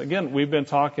glorious. Again, we've been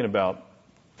talking about,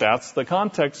 that's the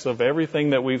context of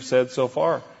everything that we've said so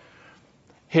far.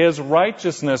 His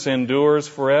righteousness endures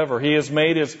forever. He has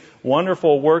made His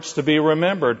wonderful works to be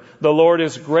remembered. The Lord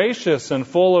is gracious and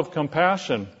full of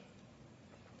compassion.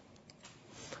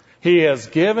 He has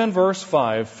given, verse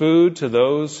 5, food to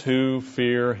those who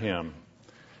fear Him.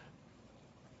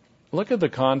 Look at the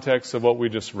context of what we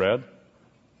just read.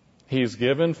 He's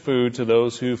given food to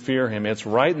those who fear Him. It's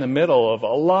right in the middle of a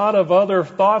lot of other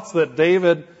thoughts that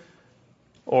David,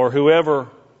 or whoever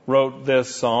wrote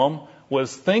this psalm,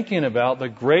 was thinking about the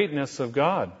greatness of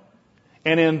God.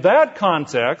 And in that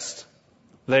context,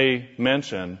 they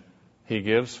mention He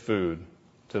gives food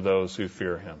to those who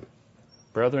fear Him.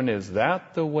 Brethren, is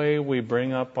that the way we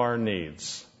bring up our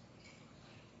needs?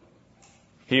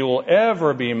 He will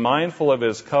ever be mindful of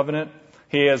His covenant.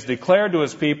 He has declared to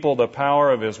His people the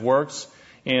power of His works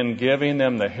in giving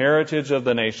them the heritage of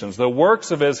the nations. The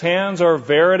works of His hands are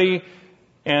verity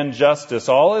and justice.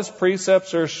 All His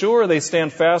precepts are sure. They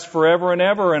stand fast forever and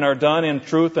ever and are done in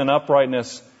truth and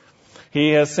uprightness.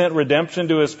 He has sent redemption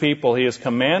to His people. He has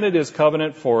commanded His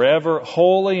covenant forever.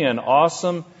 Holy and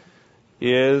awesome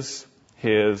is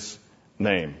His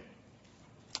name.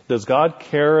 Does God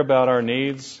care about our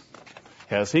needs?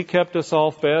 Has He kept us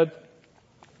all fed?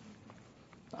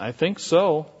 I think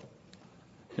so.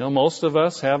 Most of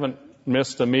us haven't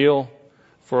missed a meal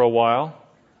for a while.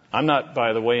 I'm not,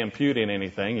 by the way, imputing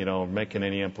anything, making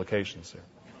any implications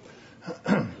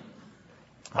here.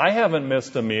 I haven't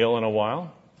missed a meal in a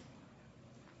while,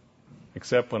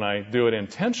 except when I do it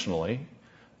intentionally.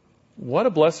 What a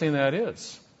blessing that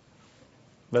is.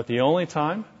 That the only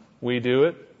time we do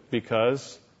it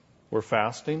because we're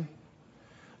fasting.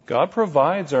 God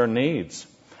provides our needs.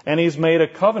 And He's made a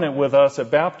covenant with us at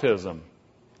baptism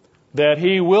that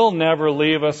He will never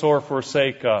leave us or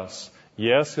forsake us.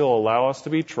 Yes, He'll allow us to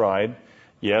be tried.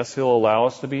 Yes, He'll allow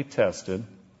us to be tested.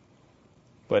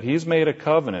 But He's made a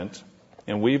covenant,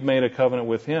 and we've made a covenant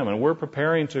with Him, and we're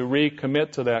preparing to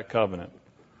recommit to that covenant.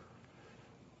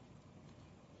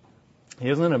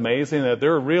 Isn't it amazing that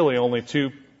there are really only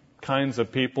 2 kinds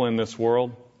of people in this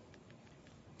world?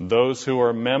 Those who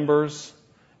are members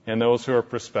and those who are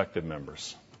prospective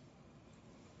members.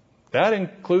 That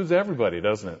includes everybody,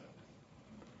 doesn't it?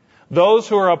 Those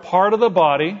who are a part of the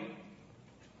body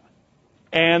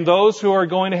and those who are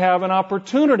going to have an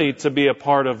opportunity to be a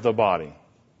part of the body.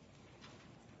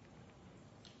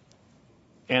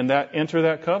 And that enter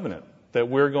that covenant that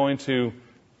we're going to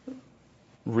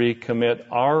recommit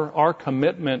our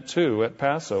commitment to at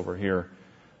Passover here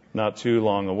not too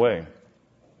long away.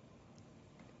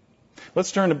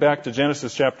 Let's turn it back to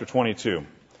Genesis chapter 22.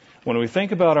 When we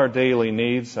think about our daily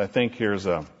needs, I think here's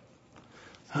a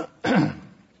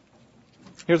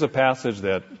passage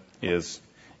that is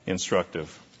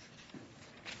instructive.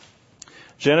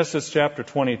 Genesis chapter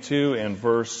 22 and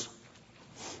verse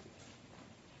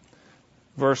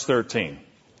 13.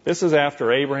 This is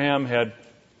after Abraham had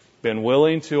been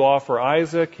willing to offer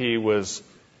Isaac. He was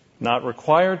not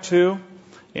required to.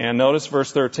 And notice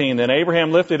verse 13. Then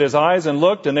Abraham lifted his eyes and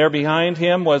looked, and there behind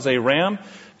him was a ram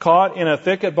caught in a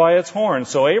thicket by its horns.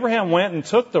 So Abraham went and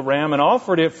took the ram and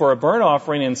offered it for a burnt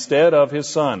offering instead of his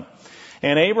son.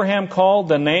 And Abraham called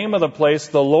the name of the place,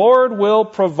 "The Lord will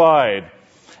provide."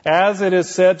 As it is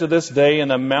said to this day, "In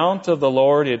the mount of the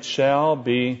Lord it shall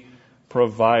be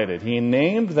provided." He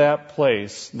named that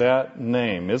place that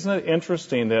name. Isn't it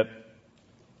interesting that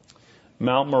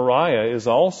Mount Moriah is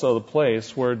also the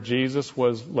place where Jesus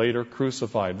was later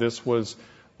crucified? This was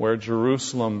where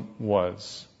Jerusalem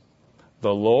was.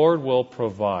 The Lord will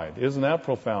provide. Isn't that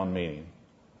profound meaning?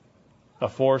 A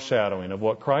foreshadowing of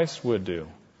what Christ would do.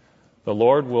 The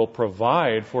Lord will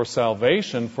provide for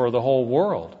salvation for the whole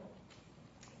world.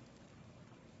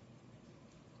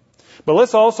 But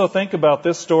let's also think about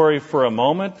this story for a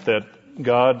moment, that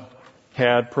God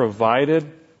had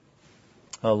provided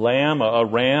a lamb, a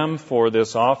ram for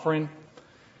this offering.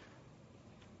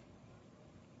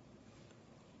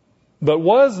 But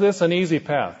was this an easy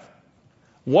path?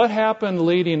 What happened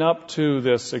leading up to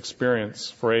this experience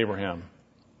for Abraham?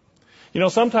 You know,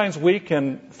 sometimes we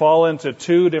can fall into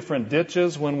two different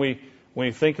ditches when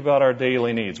we think about our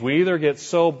daily needs. We either get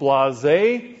so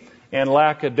blasé and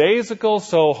lackadaisical,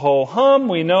 so ho-hum,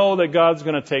 we know that God's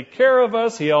going to take care of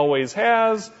us, He always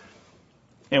has,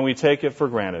 and we take it for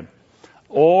granted.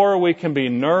 Or we can be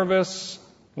nervous,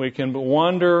 we can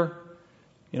wonder,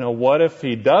 what if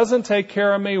He doesn't take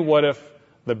care of me? What if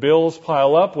the bills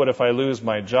pile up? What if I lose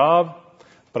my job?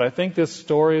 But I think this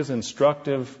story is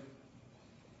instructive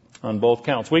on both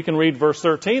counts. We can read verse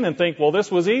 13 and think, well,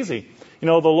 this was easy. The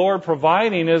Lord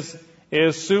providing is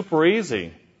super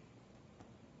easy.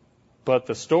 But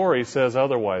the story says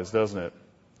otherwise, doesn't it?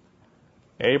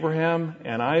 Abraham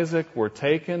and Isaac were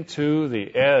taken to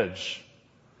the edge.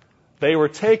 They were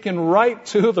taken right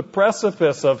to the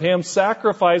precipice of him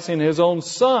sacrificing his own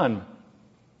son.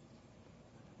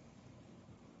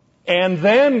 And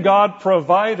then God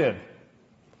provided.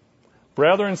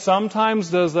 Brethren,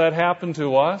 sometimes does that happen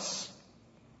to us?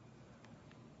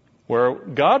 Where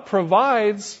God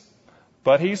provides,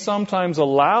 but He sometimes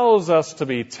allows us to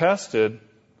be tested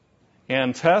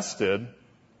and tested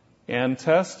and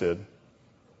tested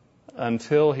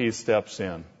until He steps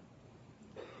in.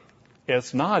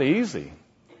 It's not easy.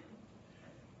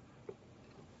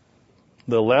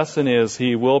 The lesson is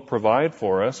He will provide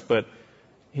for us, but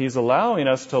He's allowing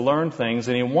us to learn things,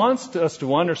 and He wants us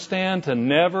to understand to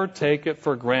never take it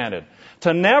for granted.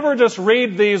 To never just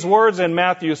read these words in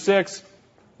Matthew 6,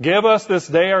 give us this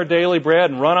day our daily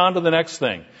bread, and run on to the next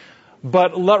thing.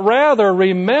 But rather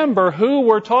remember who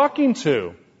we're talking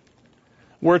to.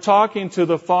 We're talking to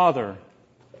the Father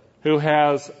who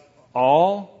has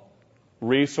all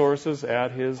resources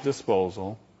at His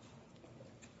disposal,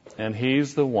 and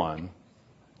He's the one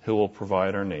who will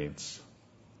provide our needs.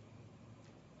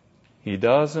 He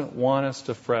doesn't want us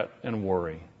to fret and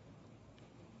worry.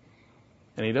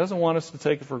 And He doesn't want us to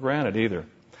take it for granted either.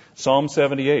 Psalm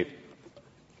 78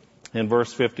 in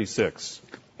verse 56.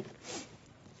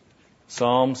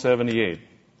 Psalm 78.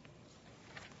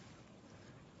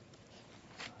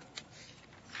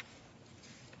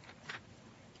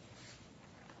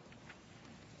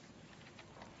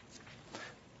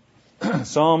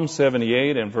 Psalm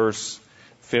 78 and verse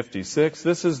 56.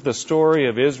 This is the story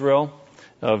of Israel,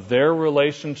 of their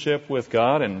relationship with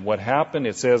God and what happened.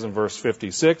 It says in verse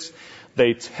 56,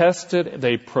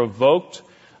 they provoked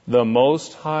the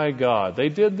Most High God. They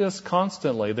did this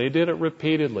constantly. They did it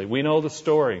repeatedly. We know the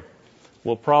story.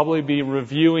 We'll probably be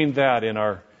reviewing that in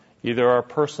either our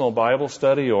personal Bible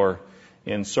study or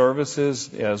in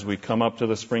services as we come up to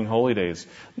the spring holy days.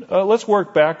 Let's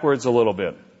work backwards a little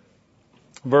bit.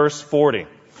 Verse 40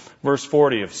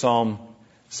 of Psalm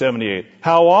 78.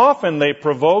 How often they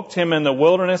provoked Him in the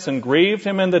wilderness and grieved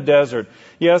Him in the desert.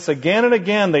 Yes, again and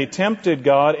again they tempted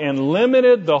God and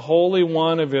limited the Holy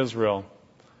One of Israel.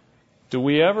 Do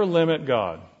we ever limit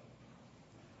God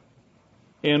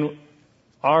in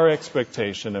our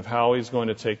expectation of how He's going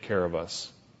to take care of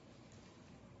us?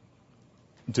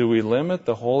 Do we limit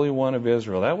the Holy One of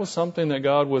Israel? That was something that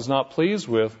God was not pleased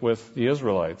with the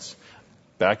Israelites.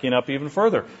 Backing up even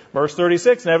further. Verse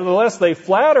 36, nevertheless, they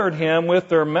flattered Him with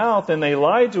their mouth, and they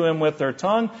lied to Him with their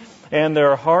tongue, and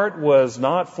their heart was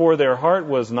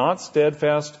not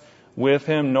steadfast with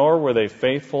Him, nor were they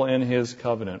faithful in His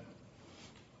covenant.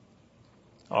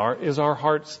 Is our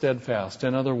heart steadfast?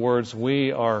 In other words,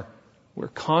 we're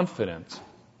confident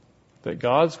that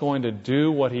God's going to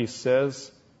do what He said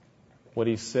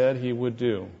He would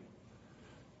do.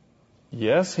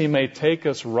 Yes, He may take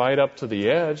us right up to the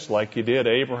edge like He did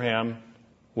Abraham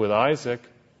with Isaac.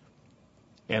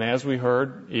 And as we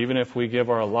heard, even if we give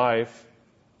our life,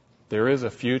 there is a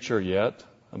future yet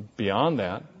beyond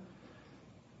that.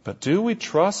 But do we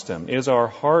trust Him? Is our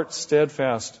heart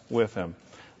steadfast with Him?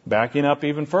 Backing up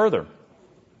even further.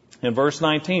 In verse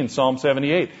 19, Psalm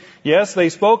 78. Yes, they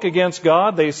spoke against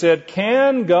God. They said,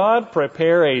 can God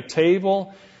prepare a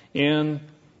table in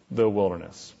the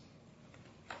wilderness?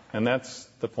 And that's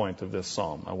the point of this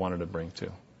psalm I wanted to bring to.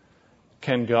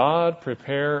 Can God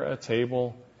prepare a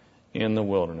table in the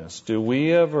wilderness? Do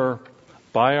we ever,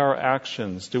 by our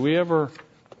actions, do we ever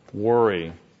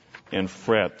worry and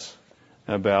fret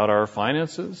about our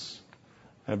finances,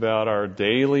 about our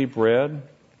daily bread,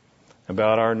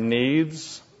 about our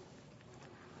needs,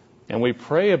 and we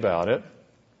pray about it,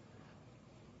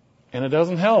 and it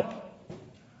doesn't help.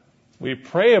 We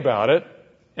pray about it,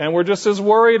 and we're just as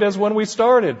worried as when we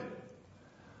started.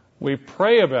 We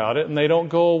pray about it, and they don't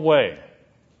go away.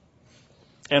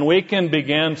 And we can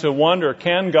begin to wonder,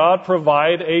 can God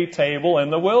provide a table in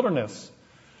the wilderness?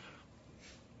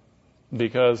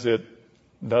 Because it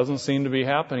doesn't seem to be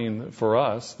happening for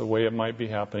us the way it might be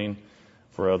happening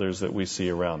for others that we see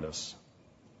around us.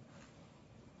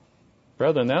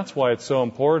 Brethren, that's why it's so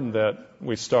important that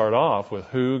we start off with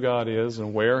who God is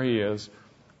and where He is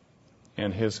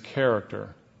and His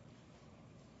character.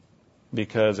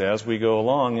 Because as we go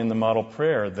along in the model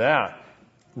prayer, that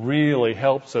really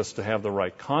helps us to have the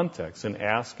right context in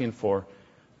asking for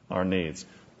our needs.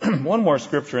 One more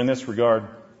scripture in this regard,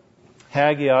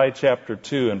 Haggai chapter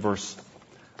 2 and verse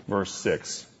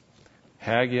 6.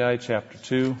 Haggai chapter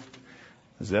 2,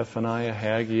 Zephaniah,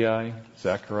 Haggai,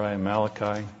 Zechariah,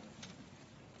 Malachi.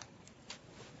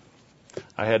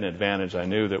 I had an advantage. I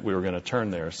knew that we were going to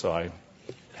turn there, so I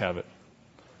have it.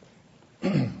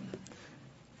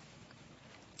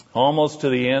 Almost to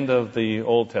the end of the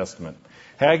Old Testament.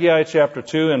 Haggai chapter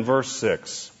 2 and verse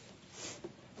 6.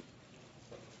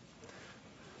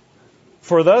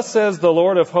 For thus says the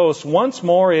Lord of hosts, once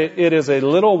more it is a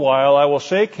little while, I will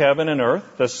shake heaven and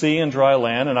earth, the sea and dry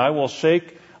land, and I will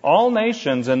shake all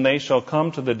nations, and they shall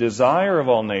come to the desire of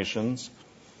all nations.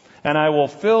 And I will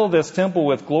fill this temple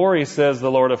with glory, says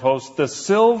the Lord of hosts. The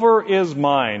silver is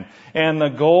mine, and the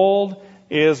gold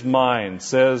is mine,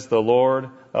 says the Lord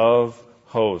of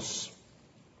hosts.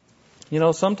 You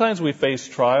know, sometimes we face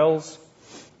trials,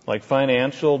 like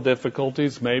financial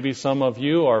difficulties. Maybe some of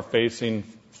you are facing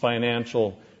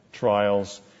financial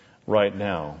trials right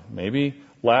now. Maybe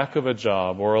lack of a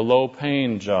job, or a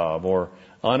low-paying job, or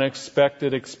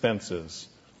unexpected expenses,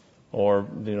 or,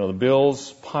 the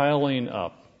bills piling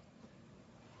up.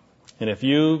 And if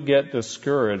you get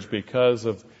discouraged because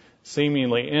of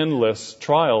seemingly endless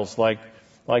trials like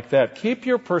that, keep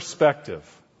your perspective.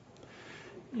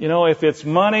 If it's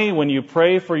money, when you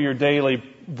pray for your daily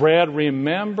bread,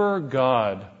 remember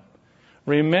God.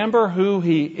 Remember who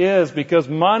He is, because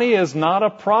money is not a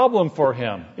problem for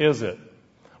Him, is it?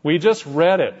 We just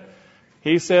read it.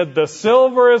 He said, the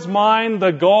silver is mine,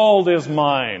 the gold is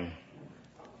mine.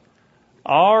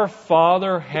 Our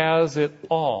Father has it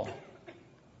all.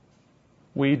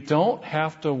 We don't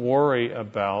have to worry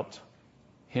about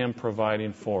Him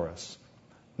providing for us.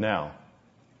 Now,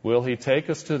 will He take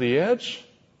us to the edge?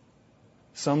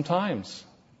 Sometimes.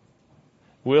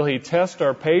 Will He test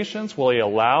our patience? Will He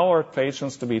allow our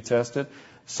patience to be tested?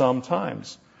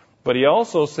 Sometimes. But He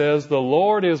also says, the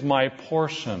Lord is my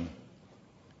portion.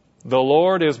 The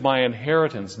Lord is my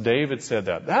inheritance. David said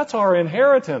that. That's our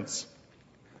inheritance.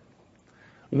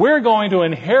 We're going to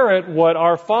inherit what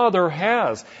our Father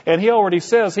has. And He already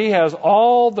says He has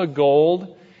all the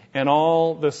gold and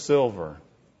all the silver.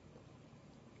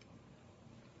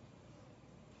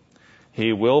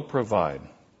 He will provide.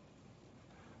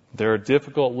 There are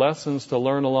difficult lessons to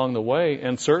learn along the way,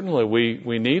 and certainly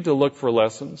we need to look for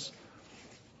lessons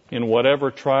in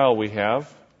whatever trial we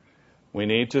have. We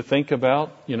need to think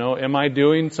about, am I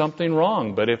doing something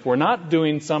wrong? But if we're not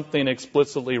doing something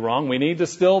explicitly wrong, we need to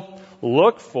still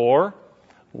look for,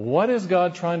 what is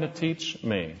God trying to teach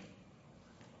me?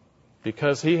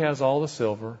 Because He has all the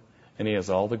silver and He has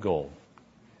all the gold,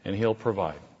 and He'll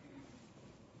provide.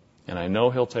 And I know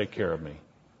He'll take care of me.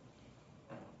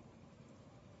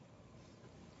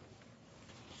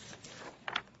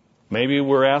 Maybe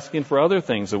we're asking for other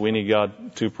things that we need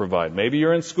God to provide. Maybe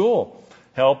you're in school,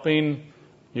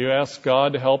 you ask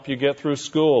God to help you get through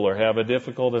school or have a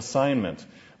difficult assignment.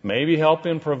 Maybe help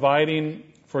in providing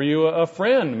for you a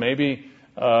friend. Maybe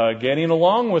getting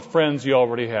along with friends you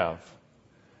already have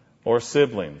or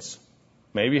siblings.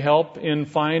 Maybe help in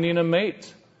finding a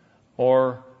mate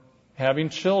or having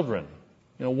children.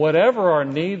 Whatever our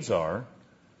needs are,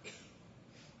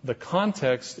 the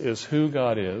context is who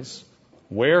God is,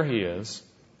 where He is,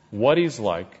 what He's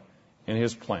like, and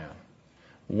His plan.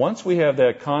 Once we have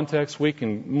that context, we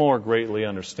can more greatly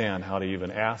understand how to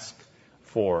even ask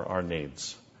for our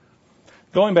needs.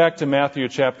 Going back to Matthew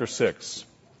chapter 6.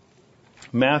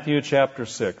 Matthew chapter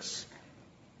 6.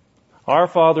 Our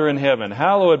Father in heaven,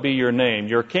 hallowed be your name.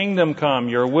 Your kingdom come,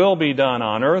 your will be done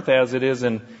on earth as it is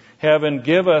in heaven.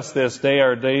 Give us this day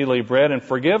our daily bread, and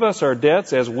forgive us our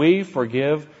debts as we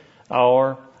forgive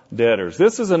our debtors.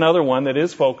 This is another one that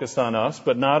is focused on us,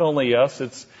 but not only us.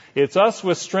 It's us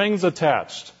with strings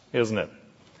attached, isn't it?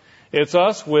 It's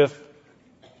us with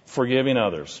forgiving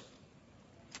others.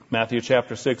 Matthew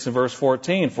chapter 6 and verse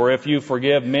 14, "For if you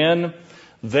forgive men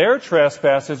their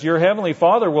trespasses, your heavenly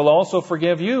Father will also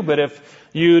forgive you. But if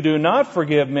you do not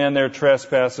forgive men their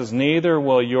trespasses, neither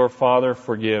will your Father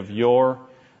forgive your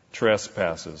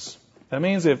trespasses." That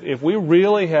means if we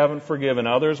really haven't forgiven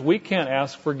others, we can't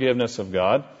ask forgiveness of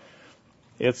God.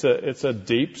 It's a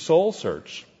deep soul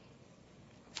search.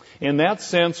 In that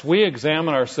sense, we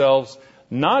examine ourselves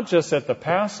not just at the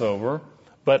Passover,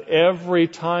 but every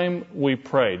time we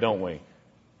pray, don't we?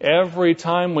 Every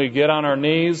time we get on our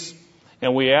knees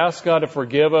and we ask God to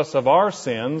forgive us of our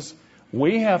sins,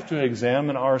 we have to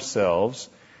examine ourselves.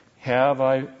 Have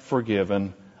I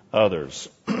forgiven others?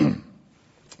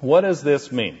 What does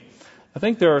this mean? I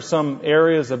think there are some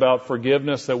areas about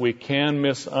forgiveness that we can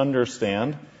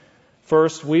misunderstand.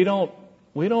 First, we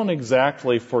don't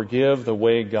exactly forgive the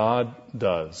way God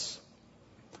does.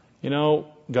 You know,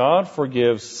 God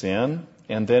forgives sin,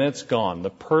 and then it's gone. The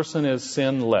person is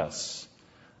sinless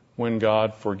when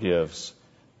God forgives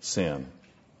sin.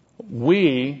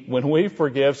 When we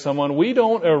forgive someone, we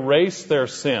don't erase their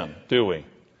sin, do we?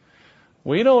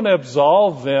 We don't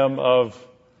absolve them of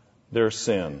their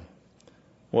sin.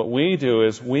 What we do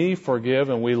is we forgive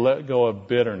and we let go of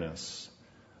bitterness.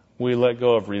 We let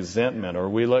go of resentment, or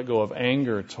we let go of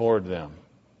anger toward them.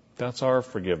 That's our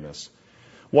forgiveness.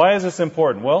 Why is this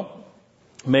important? Well,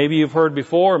 maybe you've heard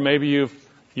before, maybe you've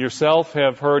yourself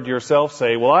have heard yourself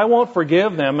say, well, I won't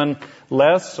forgive them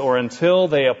unless or until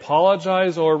they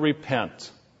apologize or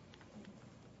repent.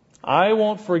 I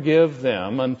won't forgive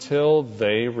them until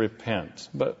they repent.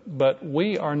 But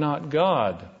we are not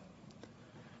God.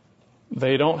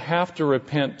 They don't have to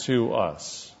repent to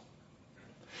us.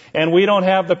 And we don't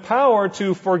have the power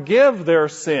to forgive their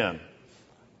sin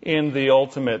in the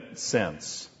ultimate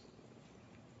sense.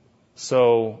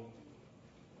 So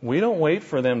we don't wait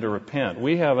for them to repent.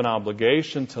 We have an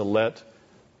obligation to let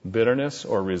bitterness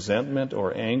or resentment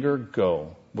or anger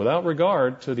go without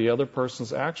regard to the other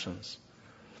person's actions.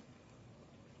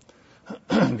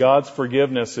 God's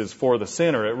forgiveness is for the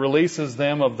sinner. It releases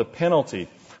them of the penalty.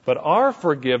 But our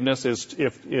forgiveness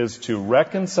is to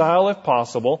reconcile, if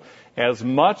possible, as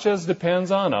much as depends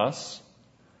on us.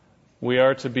 We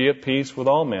are to be at peace with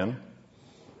all men.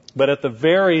 But at the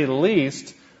very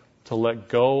least, to let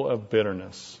go of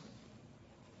bitterness.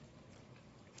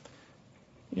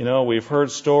 You know, we've heard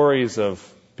stories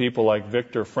of people like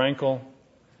Viktor Frankl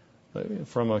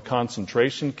from a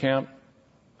concentration camp.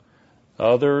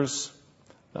 Others,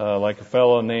 like a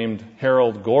fellow named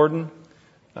Harold Gordon,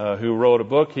 who wrote a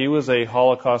book. He was a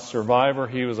Holocaust survivor.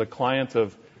 He was a client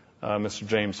of Mr.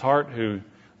 James Hart, who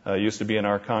used to be in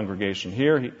our congregation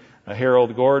here.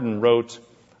 Harold Gordon wrote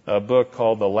a book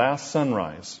called The Last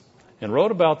Sunrise and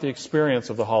wrote about the experience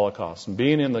of the Holocaust and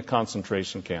being in the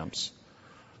concentration camps.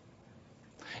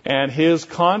 And his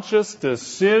conscious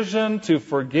decision to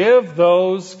forgive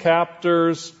those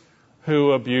captors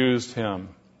who abused him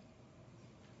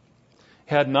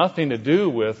had nothing to do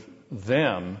with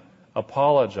them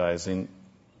apologizing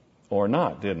or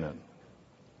not, didn't it?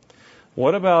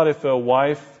 What about if a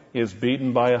wife is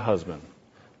beaten by a husband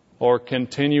or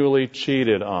continually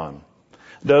cheated on?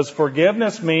 Does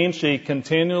forgiveness mean she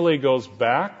continually goes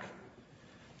back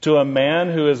to a man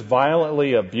who is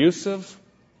violently abusive?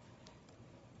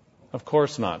 Of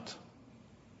course not.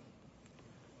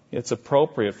 It's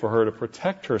appropriate for her to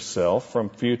protect herself from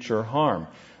future harm.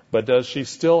 But does she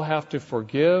still have to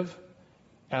forgive?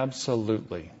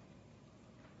 Absolutely.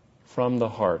 From the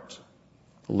heart.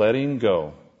 Letting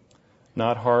go.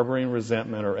 Not harboring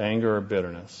resentment or anger or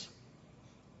bitterness.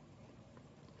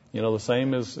 You know, the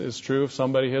same is true if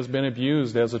somebody has been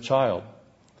abused as a child.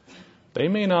 They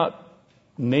may not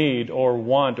need or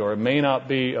want, or it may not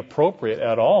be appropriate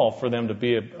at all for them to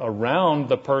be around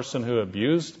the person who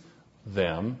abused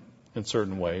them in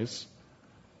certain ways.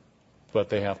 But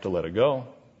they have to let it go.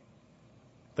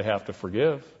 They have to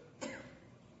forgive.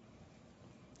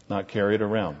 Not carry it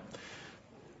around.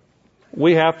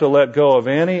 We have to let go of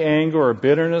any anger or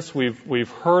bitterness.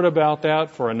 We've heard about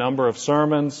that for a number of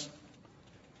sermons.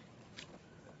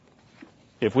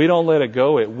 If we don't let it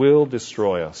go, it will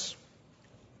destroy us.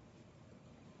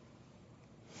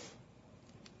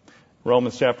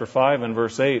 Romans chapter 5 and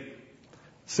verse 8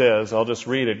 says, I'll just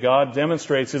read it, God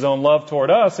demonstrates His own love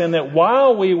toward us in that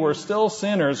while we were still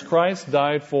sinners, Christ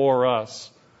died for us.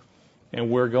 And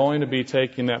we're going to be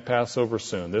taking that Passover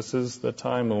soon. This is the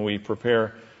time when we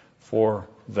prepare for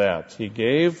that. He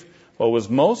gave what was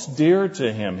most dear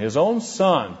to Him, His own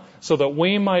Son, so that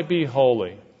we might be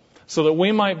holy, so that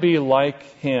we might be like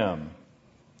Him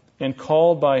and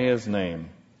called by His name.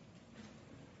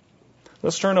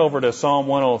 Let's turn over to Psalm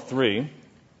 103.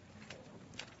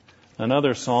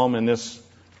 Another psalm in this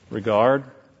regard,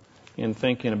 in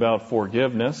thinking about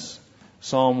forgiveness,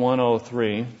 Psalm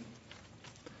 103,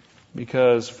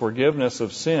 because forgiveness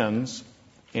of sins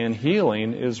and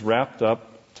healing is wrapped up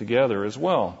together as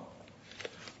well.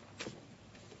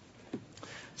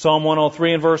 Psalm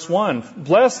 103 and verse 1,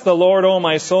 Bless the Lord, O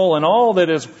my soul, and all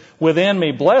that is within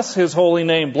me. Bless His holy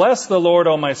name. Bless the Lord,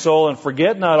 O my soul, and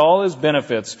forget not all His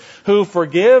benefits, who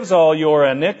forgives all your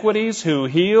iniquities, who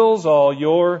heals all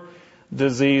your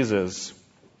diseases.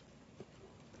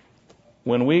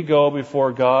 When we go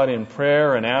before God in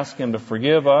prayer and ask Him to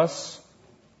forgive us,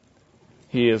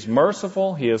 He is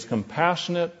merciful, He is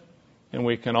compassionate, and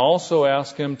we can also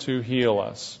ask Him to heal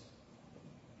us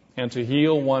and to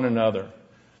heal one another.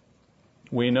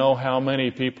 We know how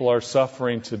many people are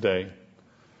suffering today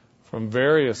from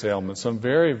various ailments, some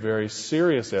very, very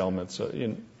serious ailments,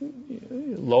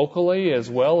 locally as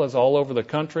well as all over the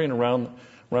country and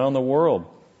around the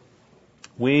world.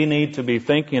 We need to be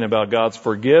thinking about God's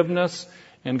forgiveness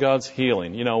and God's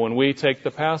healing. You know, when we take the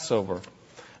Passover,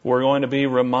 we're going to be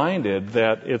reminded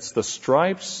that it's the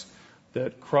stripes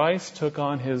that Christ took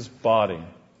on His body,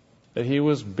 that He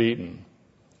was beaten.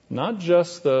 Not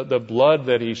just the blood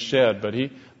that He shed, but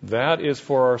that is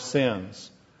for our sins.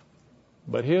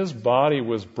 But His body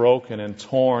was broken and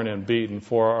torn and beaten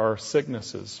for our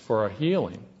sicknesses, for our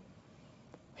healing.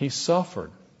 He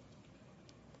suffered.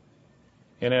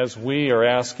 And as we are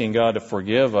asking God to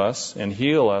forgive us and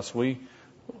heal us, we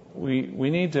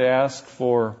need to ask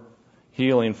for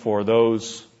healing for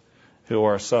those who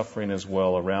are suffering as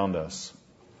well around us.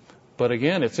 But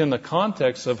again, it's in the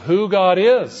context of who God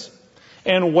is,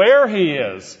 and where He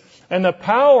is, and the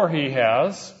power He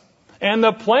has, and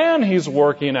the plan He's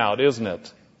working out, isn't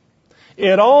it?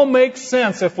 It all makes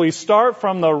sense if we start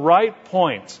from the right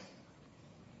point.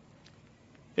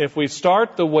 If we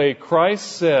start the way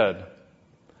Christ said,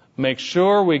 make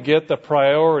sure we get the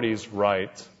priorities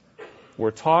right.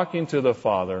 We're talking to the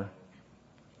Father.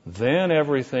 Then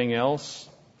everything else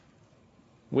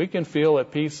we can feel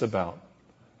at peace about.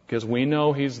 Because we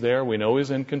know He's there. We know He's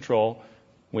in control.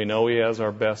 We know He has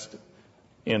our best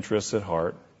interests at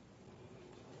heart.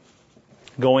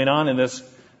 Going on in this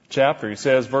chapter, he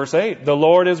says, verse 8, The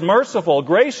Lord is merciful,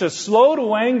 gracious, slow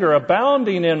to anger,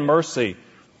 abounding in mercy.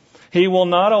 He will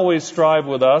not always strive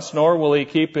with us, nor will He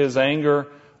keep His anger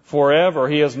forever.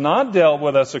 He has not dealt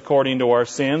with us according to our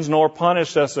sins, nor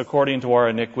punished us according to our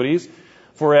iniquities.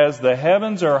 For as the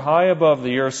heavens are high above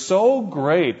the earth, so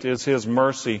great is His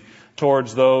mercy toward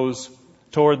those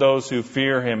who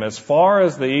fear Him. As far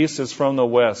as the east is from the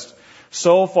west,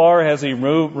 so far has He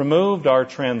removed our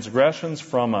transgressions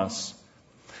from us.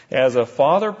 As a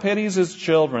father pities his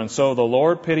children, so the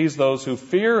Lord pities those who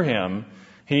fear Him.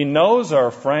 He knows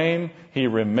our frame. He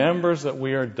remembers that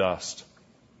we are dust.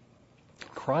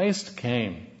 Christ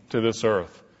came to this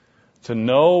earth to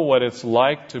know what it's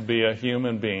like to be a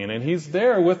human being. And He's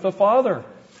there with the Father.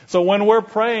 So when we're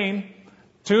praying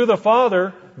to the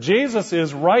Father, Jesus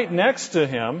is right next to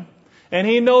Him, and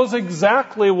He knows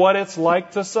exactly what it's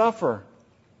like to suffer.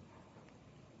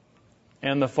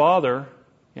 And the Father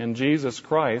and Jesus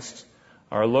Christ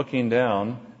are looking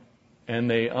down, and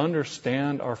they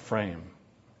understand our frame.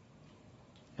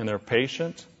 And they're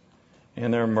patient,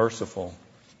 and they're merciful.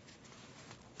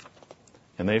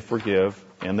 And they forgive,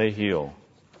 and they heal.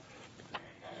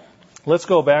 Let's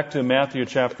go back to Matthew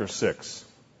chapter 6.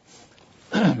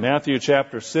 Matthew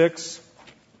chapter 6.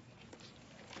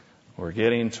 We're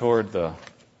getting toward the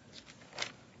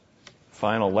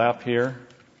final lap here.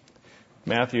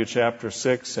 Matthew chapter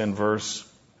 6 and verse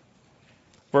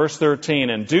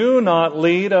 13. And do not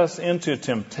lead us into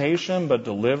temptation, but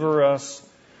deliver us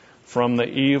from the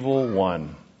evil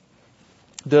one.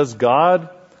 Does God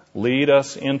lead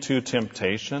us into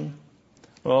temptation?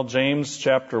 Well, James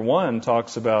chapter 1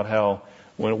 talks about how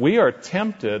when we are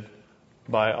tempted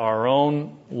by our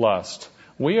own lust,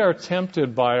 we are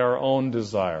tempted by our own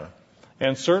desire.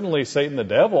 And certainly Satan the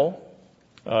devil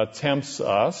tempts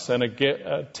us and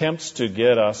attempts to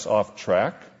get us off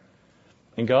track.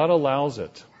 And God allows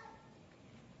it.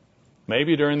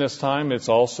 Maybe during this time it's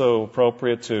also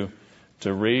appropriate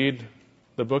to read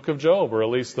the book of Job, or at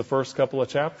least the first couple of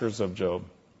chapters of Job.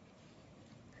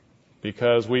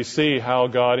 Because we see how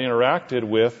God interacted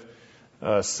with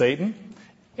Satan.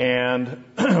 And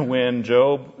when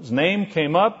Job's name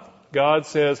came up, God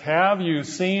says, have you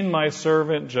seen my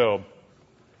servant Job?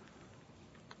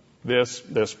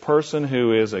 This person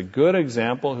who is a good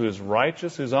example, who is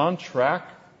righteous, who's on track.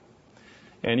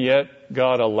 And yet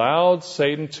God allowed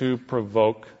Satan to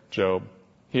provoke Job.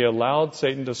 He allowed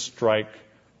Satan to strike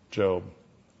Job.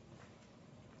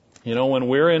 You know, when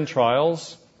we're in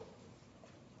trials,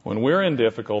 when we're in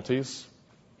difficulties,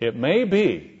 it may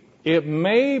be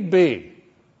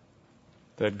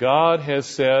that God has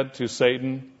said to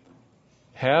Satan,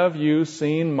 have you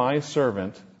seen my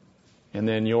servant? And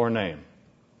then your name.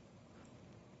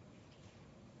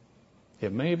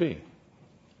 It may be.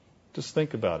 Just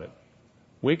think about it.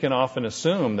 We can often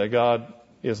assume that God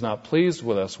is not pleased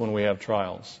with us when we have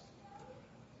trials.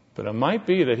 But it might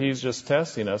be that He's just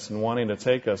testing us and wanting to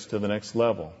take us to the next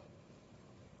level.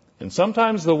 And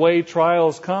sometimes the way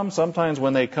trials come, sometimes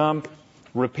when they come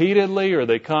repeatedly or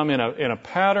they come in a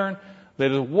pattern that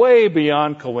is way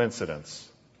beyond coincidence.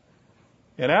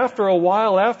 And after a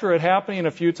while, after it happening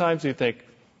a few times, you think,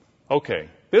 okay,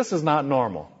 this is not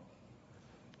normal.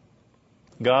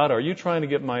 God, are you trying to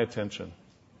get my attention?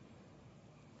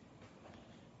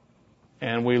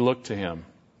 And we look to Him.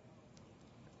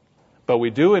 But we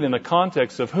do it in the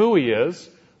context of who He is,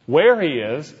 where He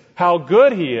is, how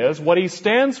good He is, what He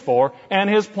stands for, and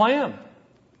His plan.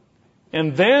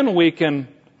 And then we can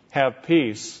have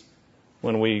peace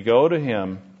when we go to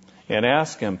Him and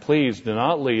ask Him, please do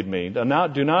not lead me, do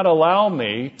not allow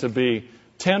me to be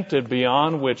tempted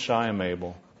beyond which I am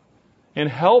able. And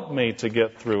help me to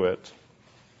get through it.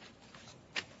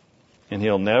 And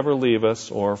He'll never leave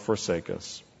us or forsake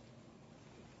us.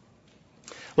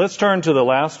 Let's turn to the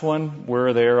last one.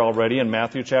 We're there already in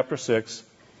Matthew chapter 6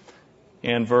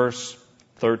 and verse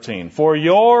 13. For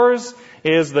yours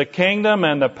is the kingdom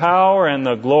and the power and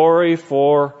the glory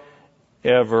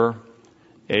forever.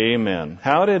 Amen.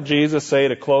 How did Jesus say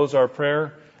to close our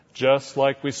prayer? Just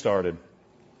like we started.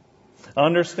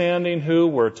 Understanding who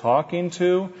we're talking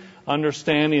to,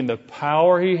 understanding the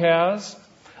power He has,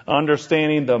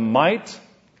 understanding the might,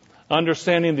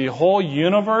 understanding the whole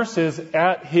universe is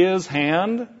at His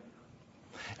hand.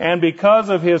 And because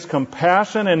of His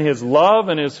compassion and His love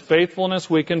and His faithfulness,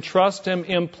 we can trust Him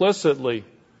implicitly,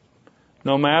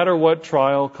 no matter what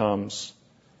trial comes.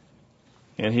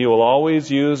 And He will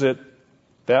always use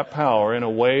that power in a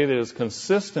way that is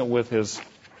consistent with His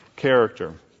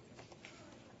character.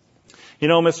 You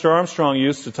know, Mr. Armstrong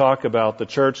used to talk about the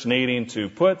church needing to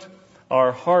put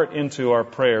our heart into our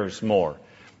prayers more.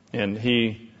 And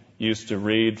he used to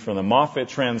read from the Moffat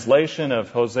translation of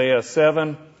Hosea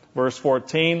 7, verse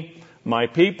 14, my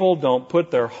people don't put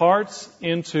their hearts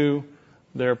into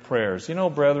their prayers. You know,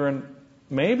 brethren,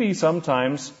 maybe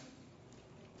sometimes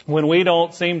when we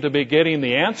don't seem to be getting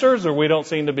the answers or we don't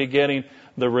seem to be getting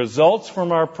the results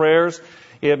from our prayers,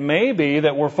 it may be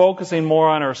that we're focusing more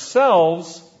on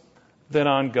ourselves than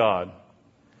on God.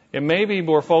 It may be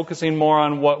we're focusing more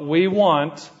on what we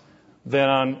want than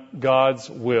on God's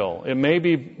will. It may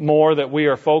be more that we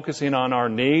are focusing on our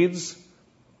needs.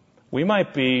 We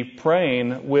might be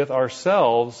praying with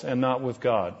ourselves and not with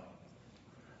God.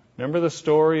 Remember the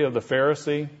story of the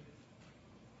Pharisee?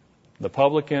 The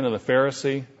publican and the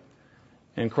Pharisee?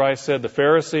 And Christ said the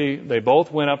Pharisee, they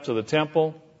both went up to the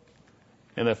temple,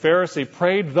 and the Pharisee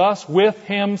prayed thus with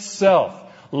himself.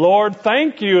 Lord,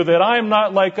 thank you that I am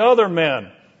not like other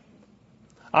men.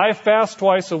 I fast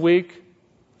twice a week.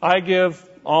 I give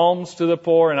alms to the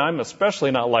poor, and I'm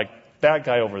especially not like that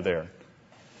guy over there.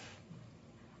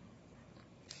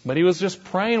 But he was just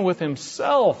praying with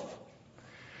himself.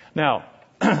 Now,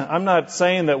 I'm not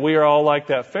saying that we are all like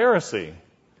that Pharisee.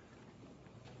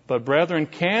 But brethren,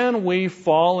 can we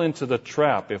fall into the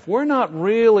trap? If we're not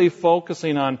really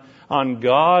focusing on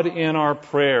God in our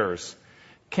prayers,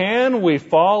 can we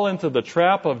fall into the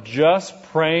trap of just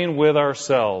praying with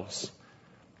ourselves?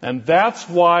 And that's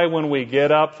why when we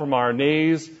get up from our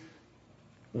knees,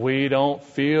 we don't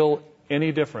feel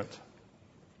any different.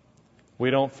 We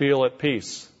don't feel at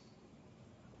peace.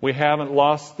 We haven't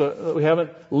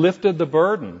lifted the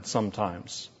burden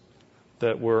sometimes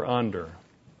that we're under.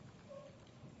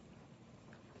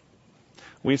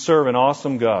 We serve an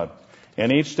awesome God.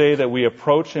 And each day that we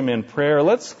approach Him in prayer,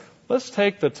 let's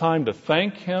take the time to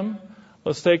thank Him.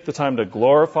 Let's take the time to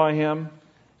glorify Him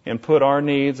and put our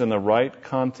needs in the right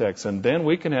context. And then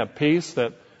we can have peace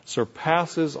that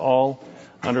surpasses all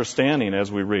understanding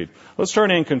as we read. Let's turn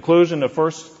in conclusion to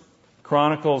 1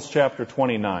 Chronicles chapter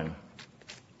 29.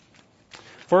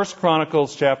 1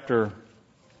 Chronicles chapter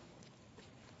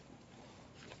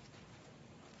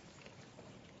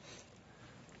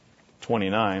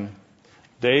 29.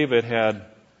 David had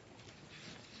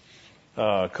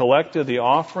collected the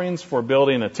offerings for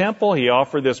building a temple. He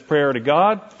offered this prayer to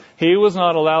God. He was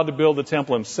not allowed to build the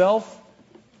temple himself.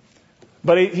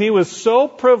 But he was so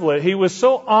privileged, he was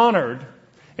so honored,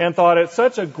 and thought it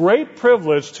such a great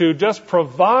privilege to just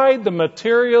provide the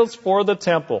materials for the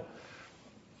temple.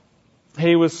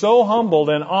 He was so humbled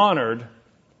and honored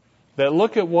that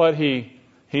look at what he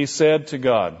said to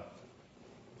God.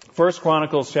 1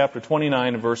 Chronicles chapter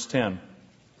 29 and verse 10.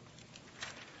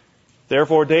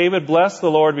 Therefore David blessed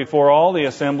the Lord before all the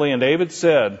assembly, and David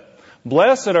said,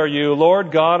 Blessed are you,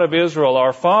 Lord God of Israel,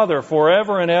 our Father,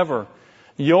 forever and ever.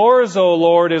 Yours, O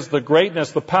Lord, is the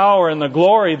greatness, the power, and the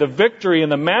glory, the victory,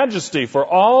 and the majesty, for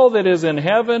all that is in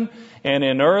heaven and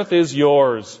in earth is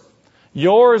yours.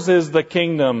 Yours is the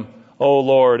kingdom, O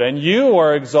Lord, and you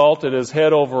are exalted as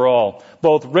head over all.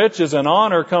 Both riches and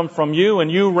honor come from you,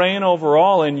 and you reign over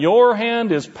all. In your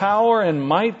hand is power and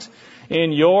might.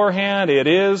 In your hand it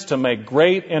is to make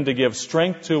great and to give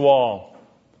strength to all.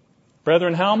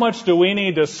 Brethren, how much do we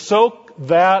need to soak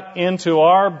that into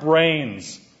our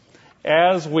brains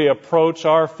as we approach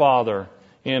our Father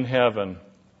in heaven?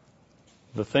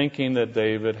 The thinking that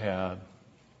David had.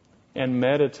 And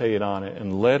meditate on it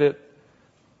and let it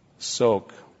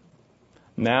soak.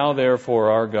 Now,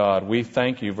 therefore, our God, we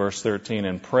thank you, verse 13,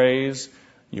 and praise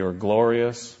your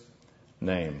glorious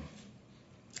name.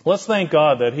 Let's thank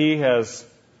God that He has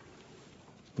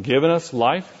given us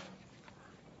life,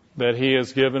 that He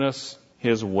has given us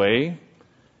His way,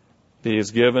 that He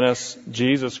has given us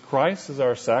Jesus Christ as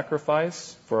our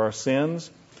sacrifice for our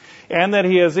sins, and that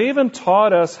He has even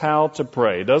taught us how to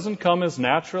pray. It doesn't come as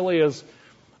naturally as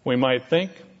we might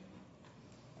think.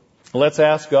 Let's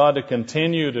ask God to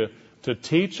continue to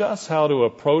teach us how to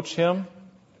approach Him,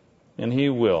 and He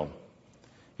will.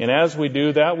 And as we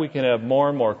do that, we can have more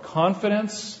and more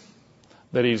confidence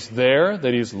that He's there,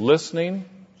 that He's listening,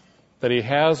 that He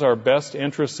has our best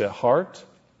interests at heart.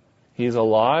 He's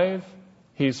alive.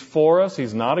 He's for us.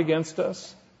 He's not against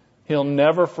us. He'll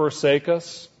never forsake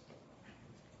us.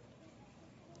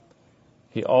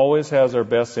 He always has our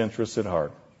best interests at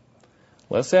heart.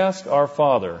 Let's ask our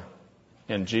Father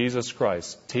and Jesus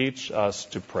Christ, teach us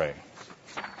to pray.